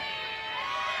that.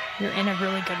 You're in a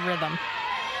really good rhythm.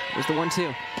 There's the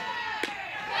 1-2.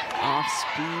 Off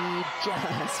speed,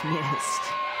 just missed.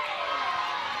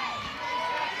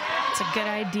 It's a good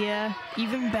idea.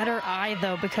 Even better eye,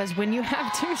 though, because when you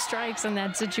have 2 strikes in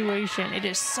that situation, it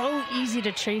is so easy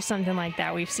to chase something like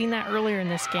that. We've seen that earlier in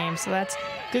this game, so that's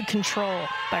good control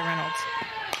by Reynolds.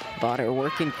 Vaughter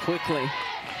working quickly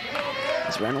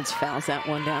as Reynolds fouls that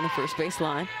one down the first base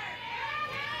line.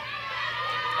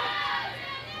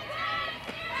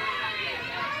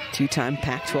 Two-time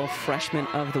Pac-12 Freshman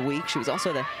of the Week. She was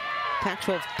also the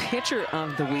Pac-12 Pitcher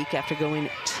of the Week after going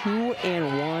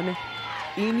 2-1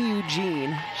 in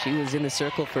Eugene. She was in the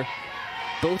circle for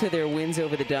both of their wins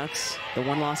over the Ducks. The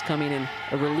one loss coming in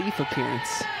a relief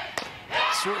appearance.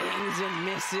 Swings and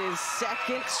misses.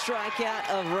 Second strikeout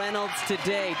of Reynolds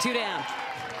today. 2 down.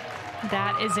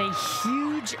 That is a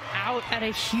huge out at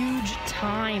a huge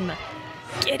time.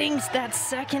 Getting that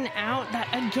second out, that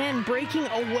again, breaking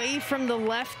away from the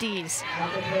lefties.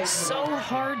 So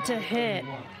hard to hit.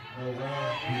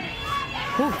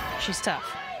 Whew, she's tough.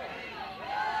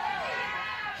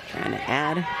 Trying to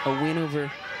add a win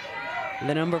over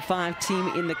the #5 team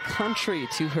in the country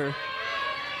to her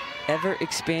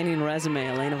ever-expanding resume,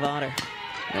 Elena Vaughter.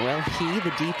 Noelle He,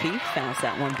 the DP, fouls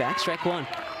that one back. Strike one.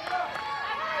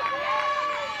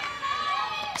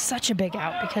 Such a big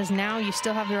out because now you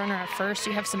still have the runner at first.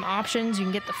 You have some options. You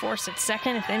can get the force at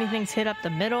second if anything's hit up the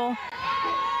middle.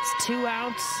 It's 2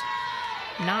 outs,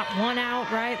 not 1 out,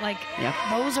 right? Like, yep.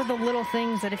 Those are the little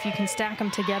things that if you can stack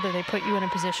them together, they put you in a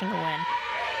position to win.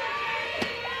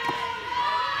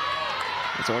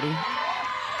 It's already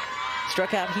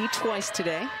struck out He twice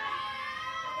today.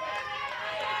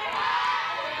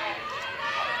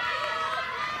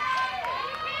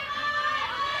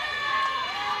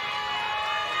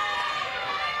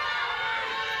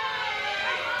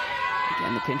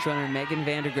 Again, the pinch runner, Megan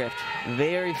Vandergrift,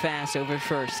 very fast over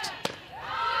first.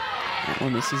 That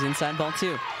one misses inside, ball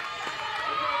 2.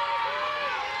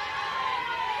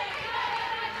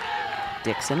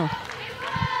 Dixon will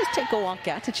just take a walk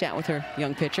out to chat with her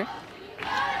young pitcher.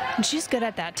 And she's good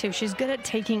at that too. She's good at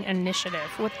taking initiative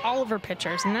with all of her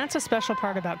pitchers, and that's a special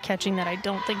part about catching that I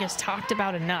don't think is talked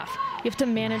about enough. You have to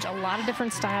manage a lot of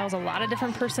different styles, a lot of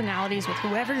different personalities with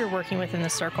whoever you're working with in the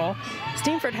circle.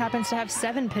 Stanford happens to have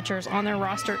 7 pitchers on their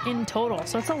roster in total,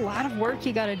 so it's a lot of work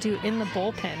you got to do in the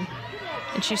bullpen.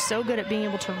 And she's so good at being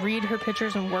able to read her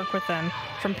pitchers and work with them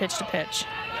from pitch to pitch.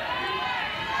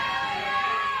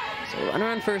 So runner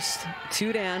on first,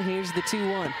 2 down. Here's the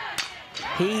 2-1.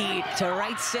 He to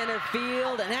right center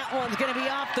field, and that one's going to be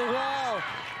off the wall.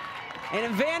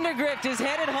 And Vandergrift is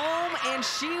headed home, and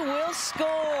she will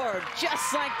score.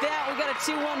 Just like that, we got a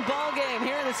 2-1 ball game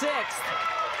here in the 6th.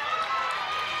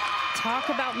 Talk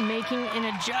about making an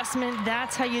adjustment.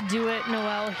 That's how you do it,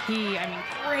 Noelle He. I mean,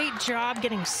 great job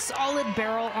getting solid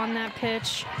barrel on that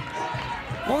pitch.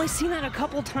 Only seen that a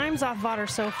couple times off Vaughter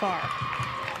so far.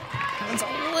 It's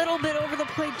a little bit over the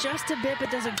plate, just a bit,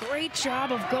 but does a great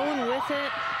job of going with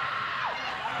it.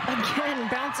 Again,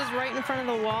 bounces right in front of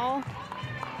the wall.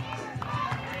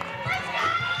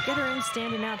 Get her in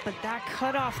standing up, but that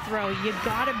cutoff throw, you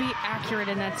gotta be accurate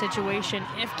in that situation.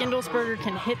 If Gindelsberger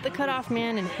can hit the cutoff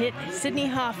man and hit Sydney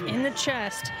Huff in the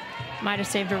chest, might have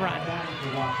saved a run.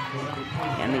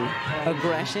 And the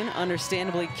aggression,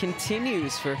 understandably,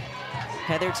 continues for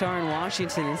Heather Tarn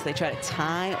Washington as they try to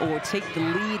tie or take the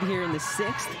lead here in the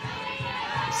 6th.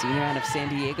 The senior out of San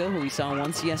Diego, who we saw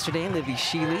once yesterday, Livy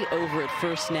Sheely, over at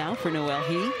first now for Noelle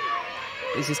He.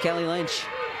 This is Kelly Lynch.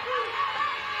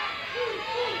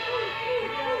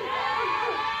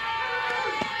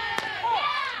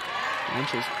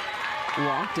 Lynch has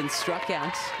walked and struck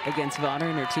out against Vaughter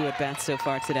in her 2 at-bats so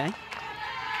far today.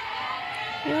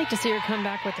 You like to see her come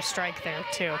back with a strike there,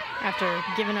 too. After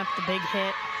giving up the big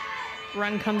hit,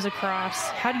 run comes across.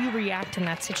 How do you react in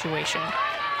that situation?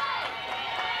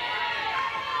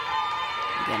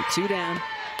 Again, 2 down,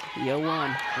 the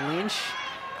 0-1. Lynch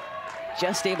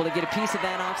just able to get a piece of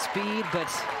that off speed, but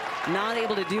not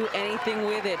able to do anything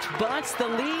with it. But the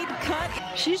lead cut.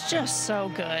 She's just so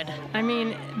good. I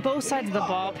mean, both sides of the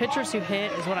ball, pitchers who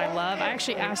hit is what I love. I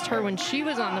actually asked her when she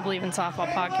was on the Believe in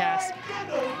Softball podcast,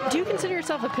 do you consider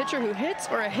yourself a pitcher who hits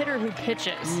or a hitter who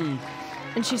pitches?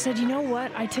 And she said, you know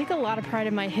what? I take a lot of pride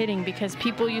in my hitting because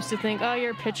people used to think, oh,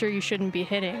 you're a pitcher, you shouldn't be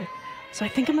hitting. So I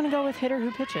think I'm going to go with hitter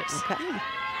who pitches. Okay.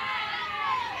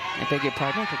 I beg your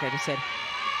pardon. I think I just said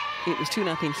it was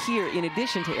 2-0 here in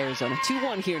addition to Arizona.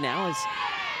 2-1 here now as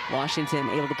Washington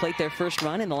able to plate their first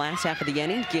run in the last half of the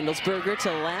inning. Gindelsberger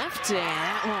to left, and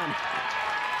that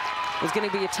one was going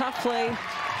to be a tough play.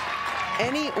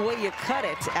 Any way you cut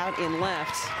it out in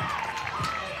left.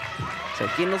 So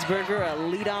Gindelsberger, a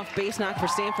leadoff base knock for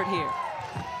Stanford here.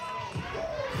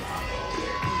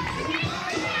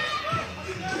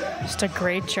 Just a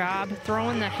great job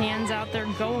throwing the hands out there,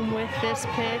 going with this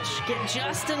pitch. Get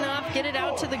just enough, get it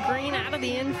out to the green, out of the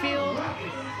infield.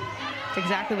 It's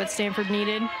exactly what Stanford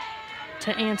needed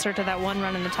to answer to that 1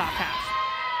 run in the top half.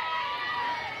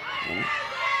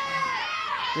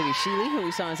 Livy Sheely, who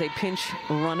we saw as a pinch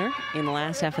runner in the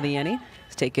last half of the inning,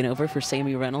 is taken over for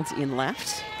Sammy Reynolds in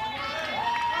left.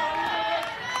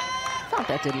 Thought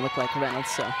that didn't look like Reynolds,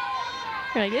 so.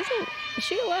 You're like, is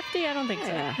she a lefty? I don't think so.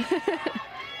 Yeah.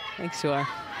 Thanks to our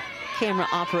camera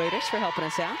operators for helping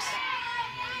us out.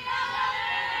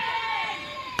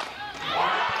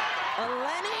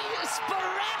 Eleni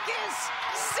Sparakis,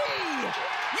 see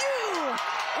you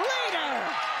later.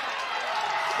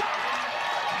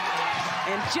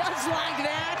 And just like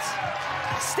that,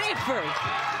 Stanford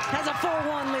has a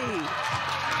 4-1 lead.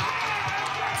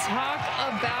 Talk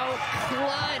about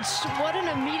clutch. What an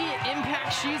immediate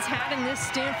impact she's had in this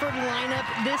Stanford lineup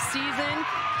this season.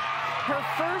 Her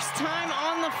first time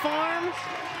on the farm,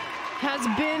 has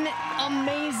been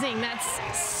amazing. That's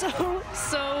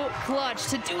so clutch.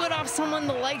 To do it off someone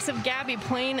the likes of Gabby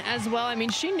Plain as well. I mean,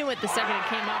 she knew it the second it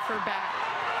came off her bat.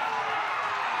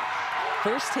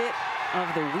 First hit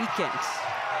of the weekend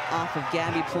off of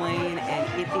Gabby Plain,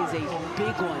 and it is a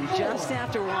big one. Just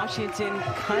after Washington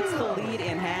cuts the lead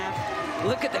in half.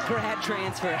 Look at the grad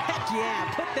transfer. Heck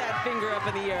yeah, put that finger up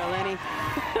in the air, Lenny.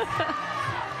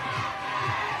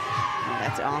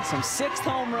 That's awesome. 6th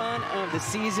home run of the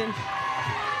season.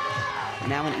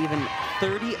 Now an even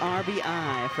 30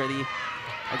 RBI for the,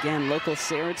 again, local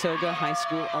Saratoga High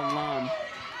School alum.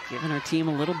 Giving her team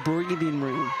a little breathing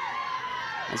room.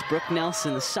 As Brooke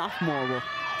Nelson, the sophomore, will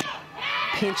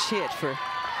pinch hit for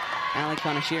Ali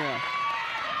Kaneshiro.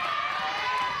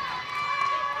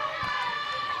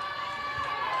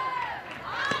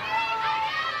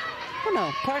 Oh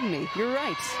no, pardon me, you're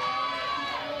right.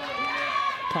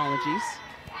 Apologies.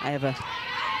 I have a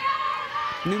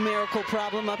numerical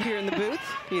problem up here in the booth.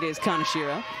 It is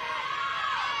Kaneshiro.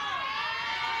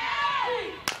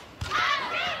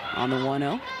 On the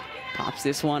 1-0. Pops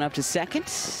this one up to second.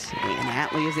 And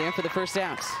Hatley is there for the first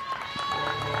out.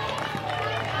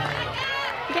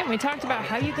 Again, we talked about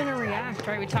how you're going to react,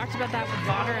 right? We talked about that with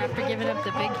Vaughter after giving up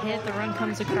the big hit. The run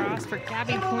comes across. For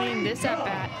Gabby Plain, this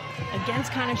at-bat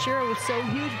against Kaneshiro was so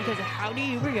huge because of how do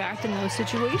you react in those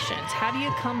situations? How do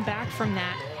you come back from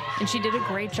that? And she did a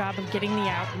great job of getting the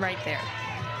out right there.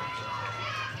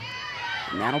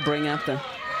 And that'll bring up the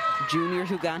junior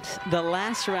who got the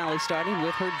last rally starting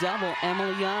with her double,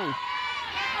 Emily Young.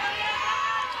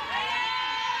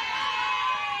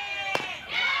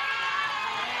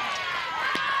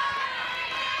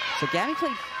 So Gabby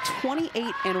played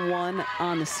 28-1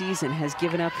 on the season, has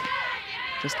given up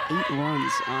just 8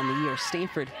 runs on the year.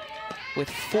 Stanford with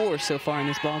 4 so far in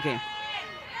this ballgame.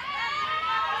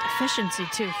 Efficiency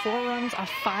too, 4 runs off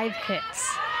 5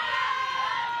 hits.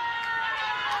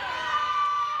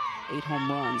 8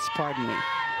 home runs, pardon me.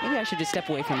 Maybe I should just step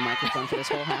away from the microphone for this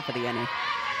whole half of the inning.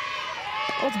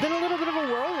 Well, it's been a little bit of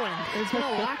a whirlwind. There's been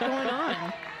a lot going on.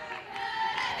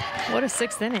 What a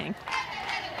 6th inning.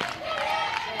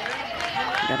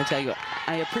 I gotta tell you,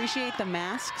 I appreciate the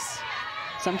masks.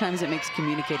 Sometimes it makes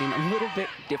communicating a little bit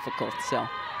difficult, so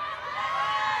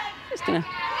just gonna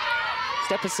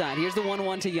step aside. Here's the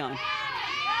 1-1 to Young.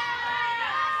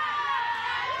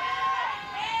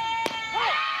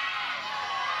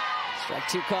 Strike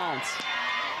 2 calls.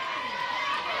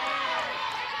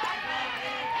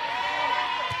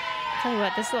 Tell you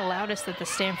what, this is the loudest that the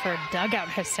Stanford dugout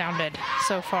has sounded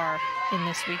so far in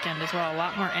this weekend as well. A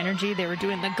lot more energy. They were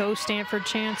doing the Go Stanford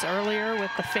chants earlier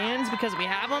with the fans because we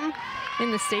have them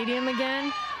in the stadium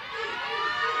again.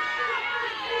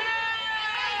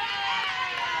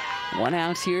 1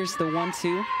 out. Here's the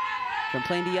 1-2 from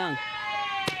Plain to Young.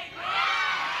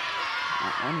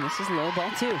 That one misses low,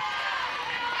 ball 2.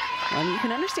 You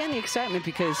can understand the excitement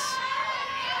because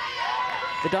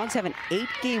the Dogs have an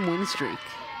 8-game win streak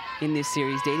in this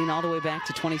series, dating all the way back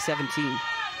to 2017.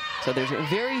 So there's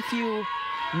very few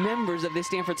members of this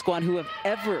Stanford squad who have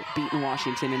ever beaten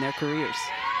Washington in their careers.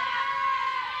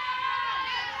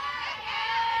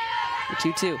 The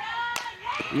 2-2.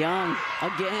 Young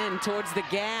again towards the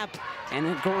gap, and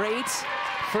a great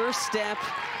first step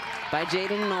by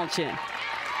Jaden Nolchin.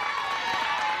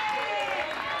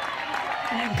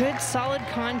 Good, solid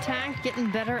contact, getting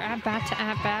better at-bat to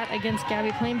at-bat against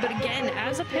Gabby Plain. But again,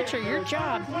 as a pitcher, your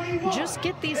job, just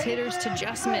get these hitters to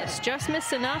just miss. Just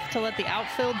miss enough to let the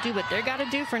outfield do what they're got to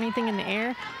do for anything in the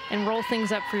air and roll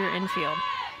things up for your infield.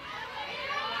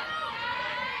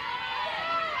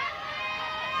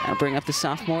 I'll bring up the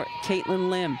sophomore, Caitlin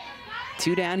Lim.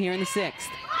 2 down here in the 6th.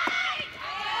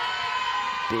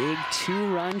 Big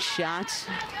 2-run shot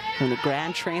from the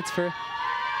grad transfer,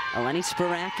 Eleni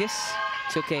Sparakis.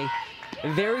 Took a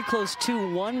very close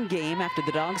 2-1 game after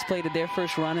the Dogs played their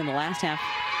first run in the last half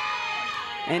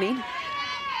inning.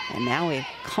 And now a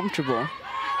comfortable,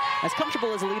 as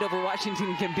comfortable as a lead over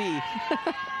Washington can be,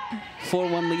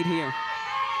 4-1 lead here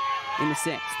in the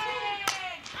 6th.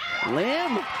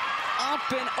 Lim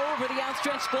up and over the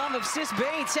outstretched glove of Sis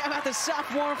Bates. How about the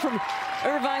sophomore from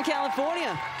Irvine,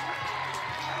 California?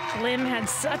 Lim had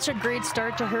such a great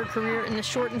start to her career in the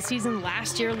shortened season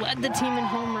last year, led the team in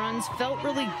home runs, felt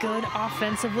really good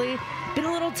offensively. Been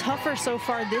a little tougher so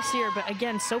far this year, but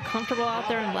again, so comfortable out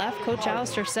there in left. Coach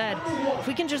Alistair said, if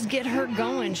we can just get her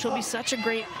going, she'll be such a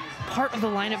great part of the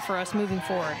lineup for us moving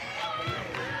forward.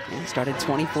 And started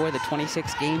 24 of the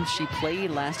 26 games she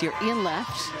played last year in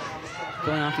left,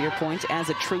 going off your points as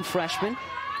a true freshman.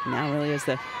 Now really as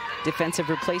the defensive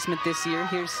replacement this year.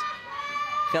 Here's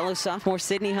fellow sophomore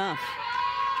Sydney Huff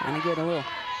trying to get a little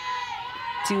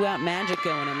 2-out magic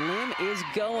going, and Lim is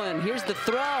going. Here's the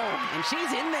throw, and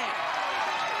she's in there.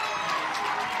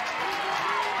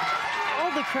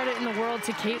 All the credit in the world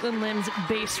to Caitlin Lim's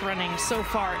base running so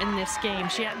far in this game.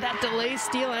 She had that delay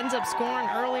steal, ends up scoring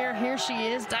earlier. Here she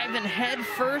is, diving head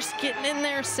first, getting in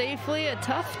there safely. A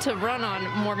tough to run on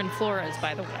Morgan Flores,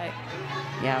 by the way.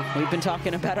 Yeah, we've been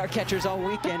talking about our catchers all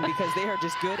weekend because they are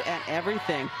just good at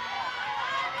everything.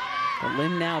 But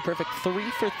Lim now a perfect 3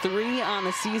 for 3 on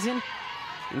the season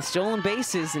in stolen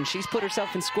bases, and she's put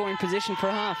herself in scoring position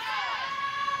for Huff.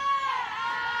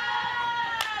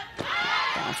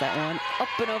 Bounce that one up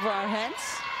and over our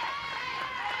heads.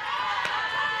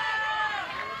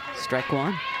 Strike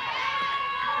one.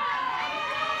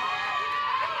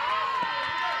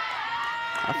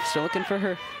 Huff still looking for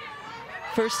her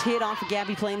first hit off of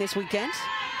Gabby playing this weekend.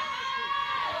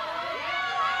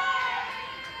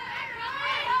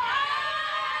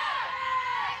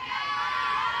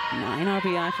 Nine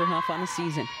RBI for Huff on the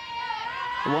season.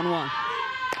 The 1-1.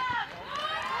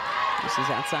 This is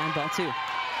outside, ball 2.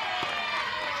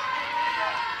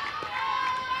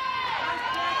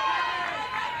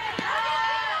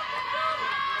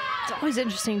 It's always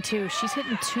interesting, too. She's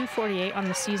hitting 248 on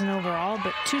the season overall,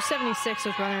 but 276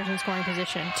 with runners in scoring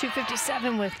position,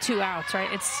 257 with 2 outs,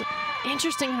 right? It's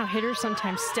interesting how hitters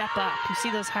sometimes step up. You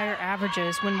see those higher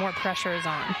averages when more pressure is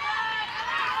on.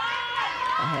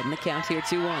 Ahead in the count here,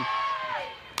 2-1.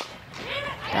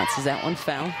 Bounces that one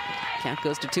foul. Count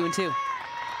goes to 2-2.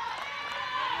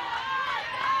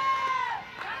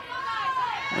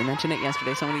 We mentioned it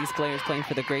yesterday. Some of these players playing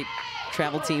for the great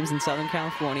travel teams in Southern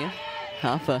California.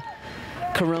 Huff, a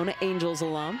Corona Angels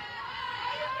alum.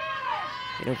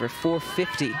 Hit over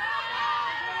 450 in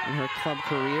her club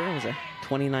career. Was a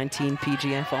 2019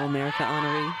 PGF All-America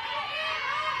honoree.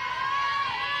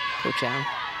 Coach Al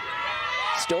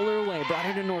stole her away, brought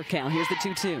her to NorCal. Here's the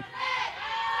 2-2.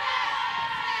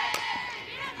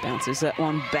 Bounces that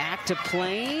one back to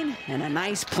Plain, and a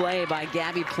nice play by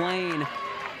Gabby Plain.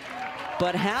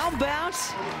 But how about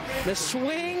the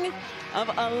swing of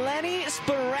Eleni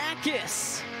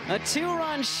Sparakis? A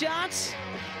 2-run shot.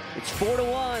 It's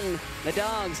 4-1. The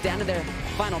Dogs down to their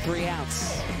final 3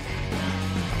 outs.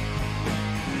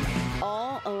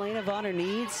 All Elena Vaughter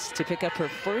needs to pick up her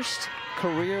first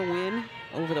career win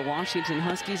over the Washington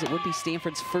Huskies. It would be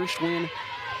Stanford's first win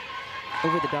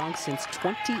over the Dogs since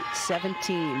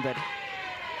 2017. But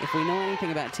if we know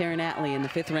anything about Taryn Atlee and the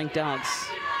 5th-ranked Dogs,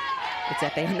 it's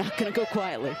that they are not going to go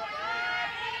quietly.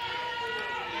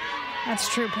 That's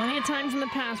true. Plenty of times in the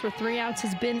past where 3 outs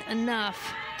has been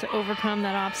enough to overcome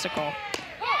that obstacle.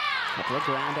 Couple of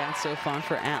ground outs so far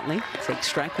for Atlee. Take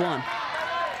strike 1.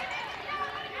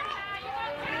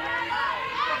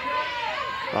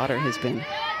 Vaughter has been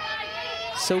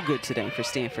so good today for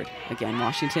Stanford. Again,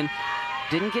 Washington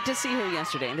didn't get to see her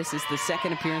yesterday. This is the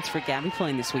 2nd appearance for Gabby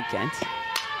playing this weekend.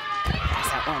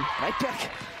 Pass that one right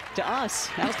back to us.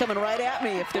 That was coming right at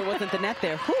me if there wasn't the net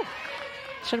there. Whew.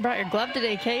 Should have brought your glove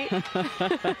today, Kate.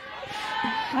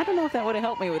 I don't know if that would have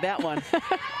helped me with that one.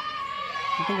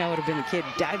 I think I would have been the kid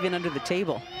diving under the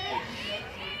table.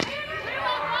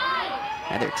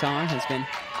 Heather Tarr has been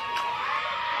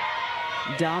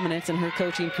dominant in her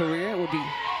coaching career. It would be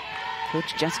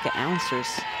Coach Jessica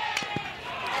Allister's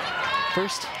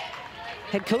first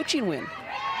head coaching win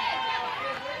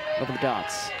over the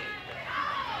Dogs.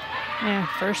 Yeah,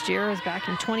 first year was back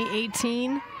in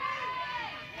 2018.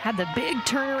 Had the big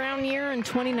turnaround year in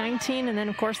 2019, and then,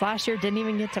 of course, last year didn't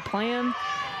even get to play him.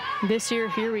 This year,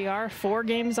 here we are, 4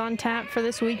 games on tap for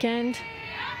this weekend.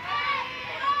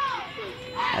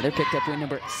 Heather picked up win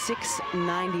number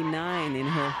 699 in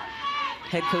her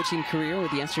head coaching career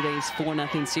with yesterday's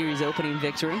 4-0 series opening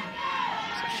victory.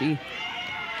 So she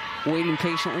waiting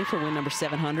patiently for win number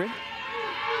 700.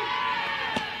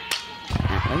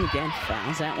 Atlee again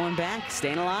fouls that one back,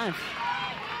 staying alive.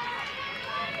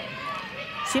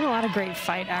 Seen a lot of great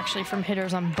fight, actually, from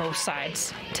hitters on both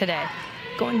sides today.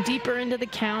 Going deeper into the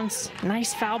counts.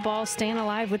 Nice foul ball, staying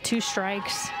alive with 2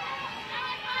 strikes.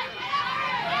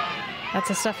 That's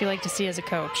the stuff you like to see as a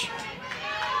coach.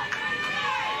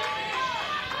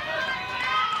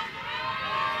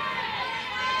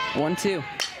 One, 2.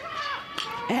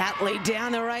 Atlee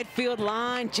down the right field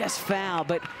line, just foul.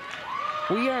 But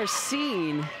we are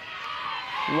seeing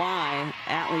why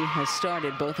Atlee has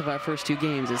started both of our first 2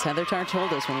 games, as Heather Tarr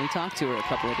told us when we talked to her a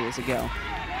couple of days ago.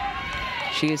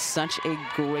 She is such a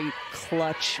great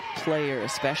clutch player,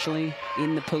 especially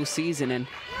in the postseason. And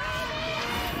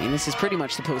I mean, this is pretty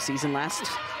much the postseason, last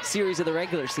series of the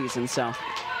regular season. So,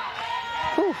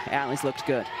 whew, Atlee's looked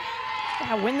good.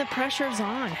 Yeah, when the pressure's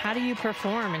on, how do you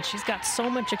perform? And she's got so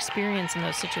much experience in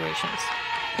those situations.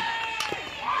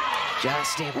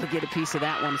 Just able to get a piece of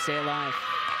that one to stay alive.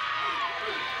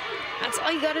 That's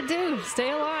all you got to do.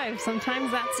 Stay alive.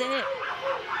 Sometimes that's it.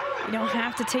 You don't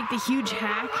have to take the huge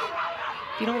hack.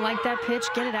 If you don't like that pitch,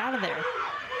 get it out of there.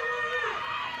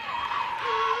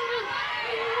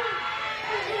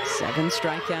 7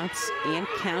 strikeouts and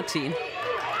counting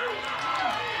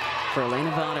for Elena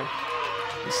Vaughter,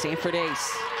 the Stanford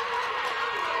ace.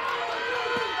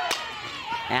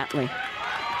 Atlee,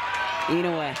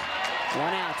 Inoue,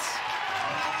 1 out.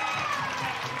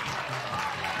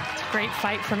 Great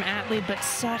fight from Atlee, but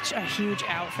such a huge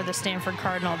out for the Stanford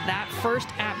Cardinal. That first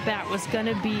at-bat was going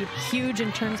to be huge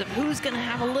in terms of who's going to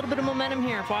have a little bit of momentum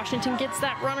here. If Washington gets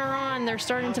that runner on, they're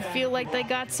starting to feel like they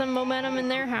got some momentum in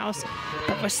their house.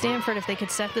 But with Stanford, if they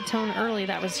could set the tone early,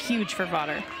 that was huge for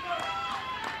Vaughter.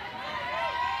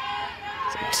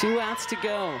 So 2 outs to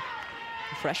go.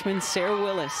 Freshman Sarah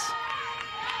Willis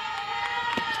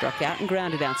struck out and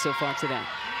grounded out so far today.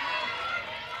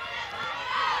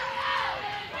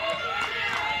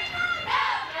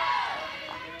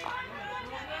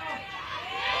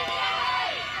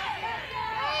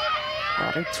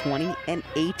 Vaughter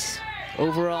 20-8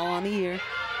 overall on the year.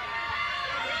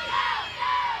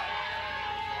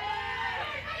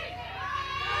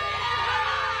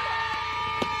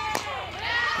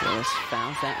 Willis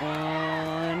fouls that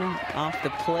one off the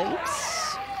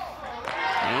plates.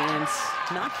 And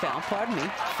not foul, pardon me.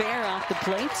 Fair off the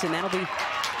plates, and that'll be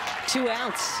 2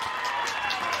 outs.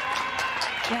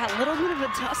 Yeah, a little bit of a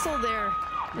tussle there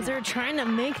as they were trying to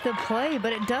make the play,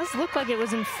 but it does look like it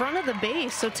was in front of the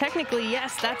base. So technically,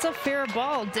 yes, that's a fair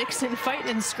ball. Dixon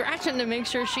fighting and scratching to make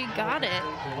sure she got it.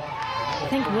 I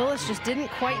think Willis just didn't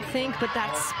quite think, but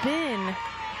that spin,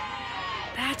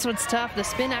 that's what's tough. The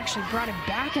spin actually brought it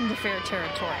back into fair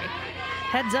territory.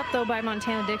 Heads up, though, by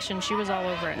Montana Dixon. She was all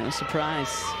over it. No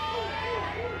surprise.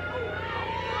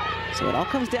 So it all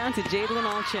comes down to Jadlyn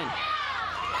Alchin.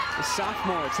 The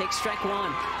sophomore takes strike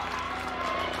 1.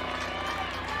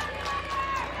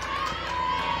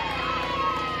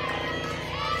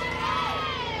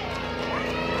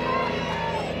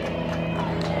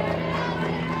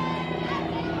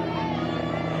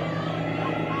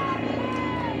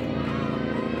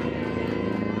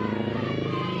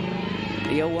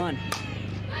 The 0-1.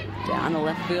 Down the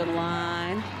left field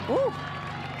line. Woo!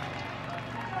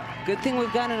 Good thing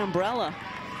we've got an umbrella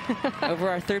over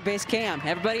our third base cam.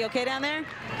 Everybody okay down there?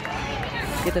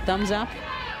 Get the thumbs up.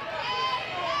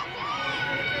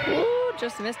 Ooh,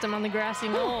 just missed him on the grassy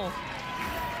knoll.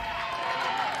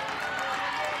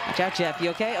 Watch out, Jeff. You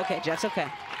okay? Okay, Jeff's okay.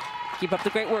 Keep up the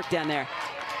great work down there.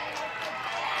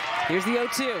 Here's the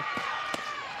 0-2.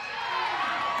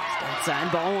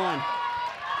 Outside, ball 1.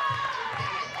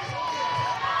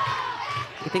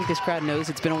 I think this crowd knows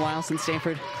it's been a while since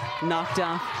Stanford knocked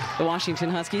off the Washington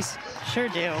Huskies. Sure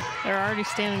do. They're already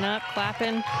standing up,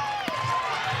 clapping.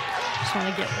 Just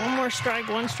want to get one more strike,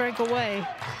 1 strike away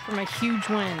from a huge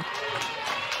win.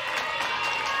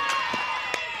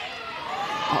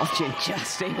 Alchin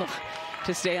just able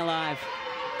to stay alive.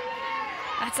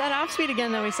 That's that off speed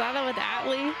again, though. We saw that with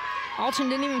Atlee. Alchin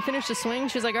didn't even finish the swing.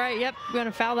 She was like, all right, yep, we're going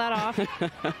to foul that off.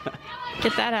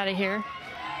 Get that out of here.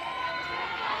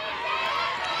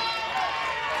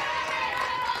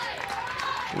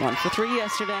 One for 3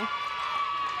 yesterday.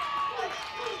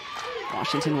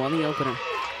 Washington won the opener.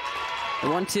 The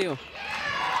 1-2.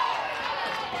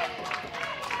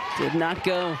 Did not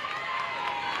go.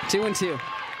 2-2.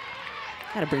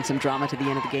 Got to bring some drama to the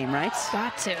end of the game, right?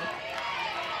 Got to.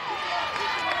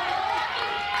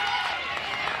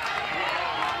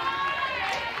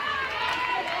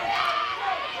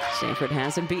 Stanford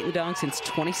hasn't beaten the Dogs since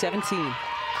 2017.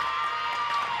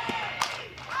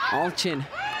 Alchin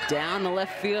down the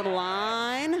left field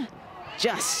line,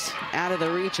 just out of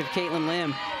the reach of Caitlin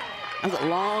Lim. That was a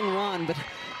long run, but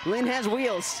Lynn has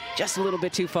wheels just a little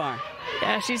bit too far.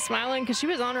 Yeah, she's smiling because she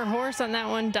was on her horse on that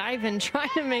one, diving, trying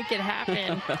to make it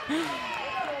happen.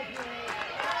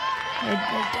 They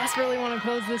desperately want to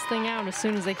close this thing out as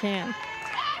soon as they can.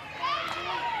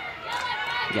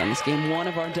 Again, this game 1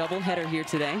 of our doubleheader here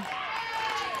today.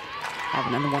 I have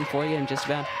another one for you in just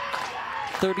about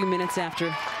 30 minutes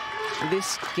after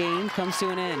this game comes to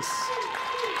an end.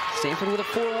 Stanford with a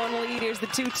 4-1 lead. Here's the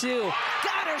 2-2.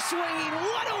 Got her swinging.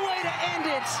 What a way to end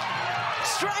it.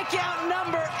 Strikeout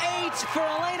number 8 for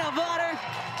Elena Vaughter.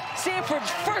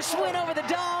 Stanford's first win over the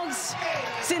Dogs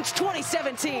since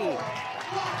 2017.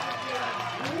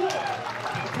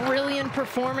 Brilliant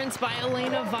performance by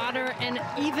Elena Vottor, and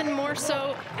even more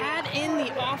so, add in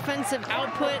the offensive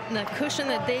output and the cushion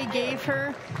that they gave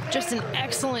her. Just an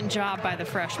excellent job by the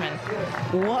freshman.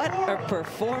 What a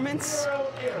performance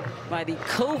by the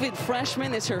COVID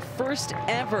freshman. It's her first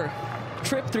ever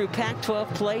trip through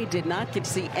Pac-12 play. Did not get to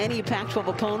see any Pac-12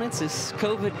 opponents as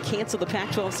COVID canceled the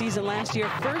Pac-12 season last year.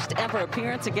 First ever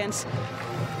appearance against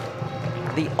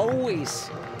the always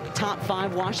top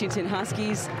 5 Washington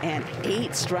Huskies, and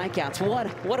 8 strikeouts.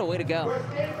 What a way to go.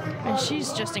 And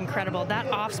she's just incredible. That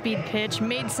off-speed pitch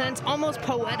made sense, almost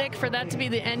poetic for that to be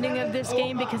the ending of this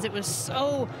game, because it was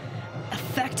so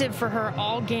effective for her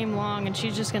all game long, and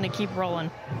she's just going to keep rolling.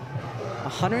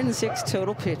 106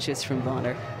 total pitches from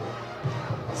Vottor.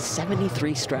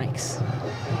 73 strikes.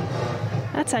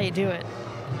 That's how you do it.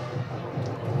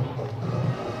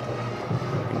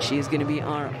 She is going to be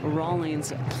our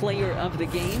Rawlings player of the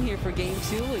game here for game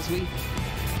 2 as we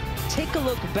take a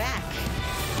look back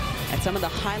at some of the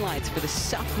highlights for the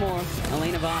sophomore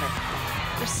Elena Vottor.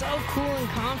 They're so cool and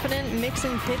confident,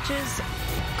 mixing pitches,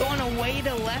 going away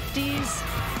to lefties,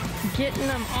 getting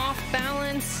them off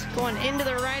balance, going into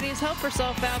the righties, help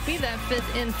herself out, be that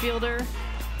 5th infielder,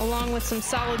 along with some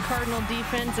solid Cardinal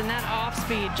defense, and that off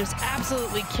speed, just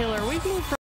absolutely killer. We've moved from